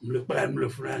le prendre le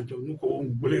franc nous qu'on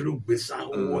voulait le baisser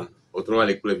ou autrement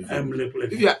les clubs.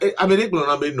 Il y a Amérique on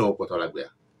a mis non contre la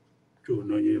guerre. Tu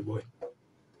non y boy.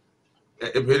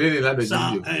 Et puis là de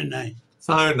 101 ans.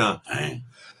 101 ans.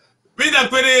 Puis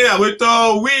d'après avec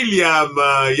William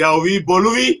Ayaovi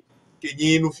BOLOUVI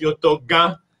qui nous fait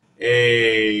toga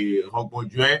et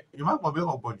rencontre il va combien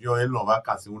rencontre on va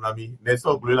casser mon ami Nesse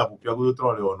la poupia go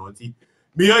trop le onoti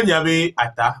million y avait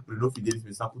ata Bruno Fidelis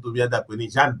MENSAH KOUTO bien d'après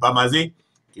Jeanne Bamazé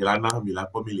qui là na mi la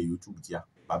comme les YouTube dia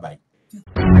bye bye.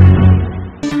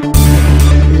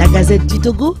 La Gazette du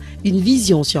Togo, une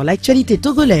vision sur l'actualité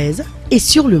togolaise et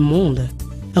sur le monde.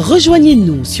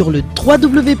 Rejoignez-nous sur le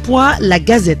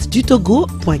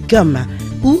www.lagazettedutogo.com.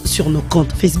 ou sur nos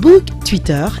comptes Facebook,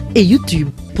 Twitter et YouTube.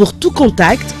 Pour tout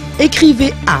contact,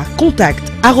 écrivez à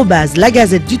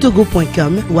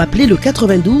contact@lagazettedutogo.com ou appelez le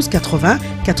 92 80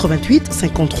 88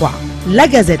 53. La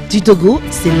Gazette du Togo,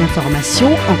 c'est l'information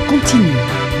en continu.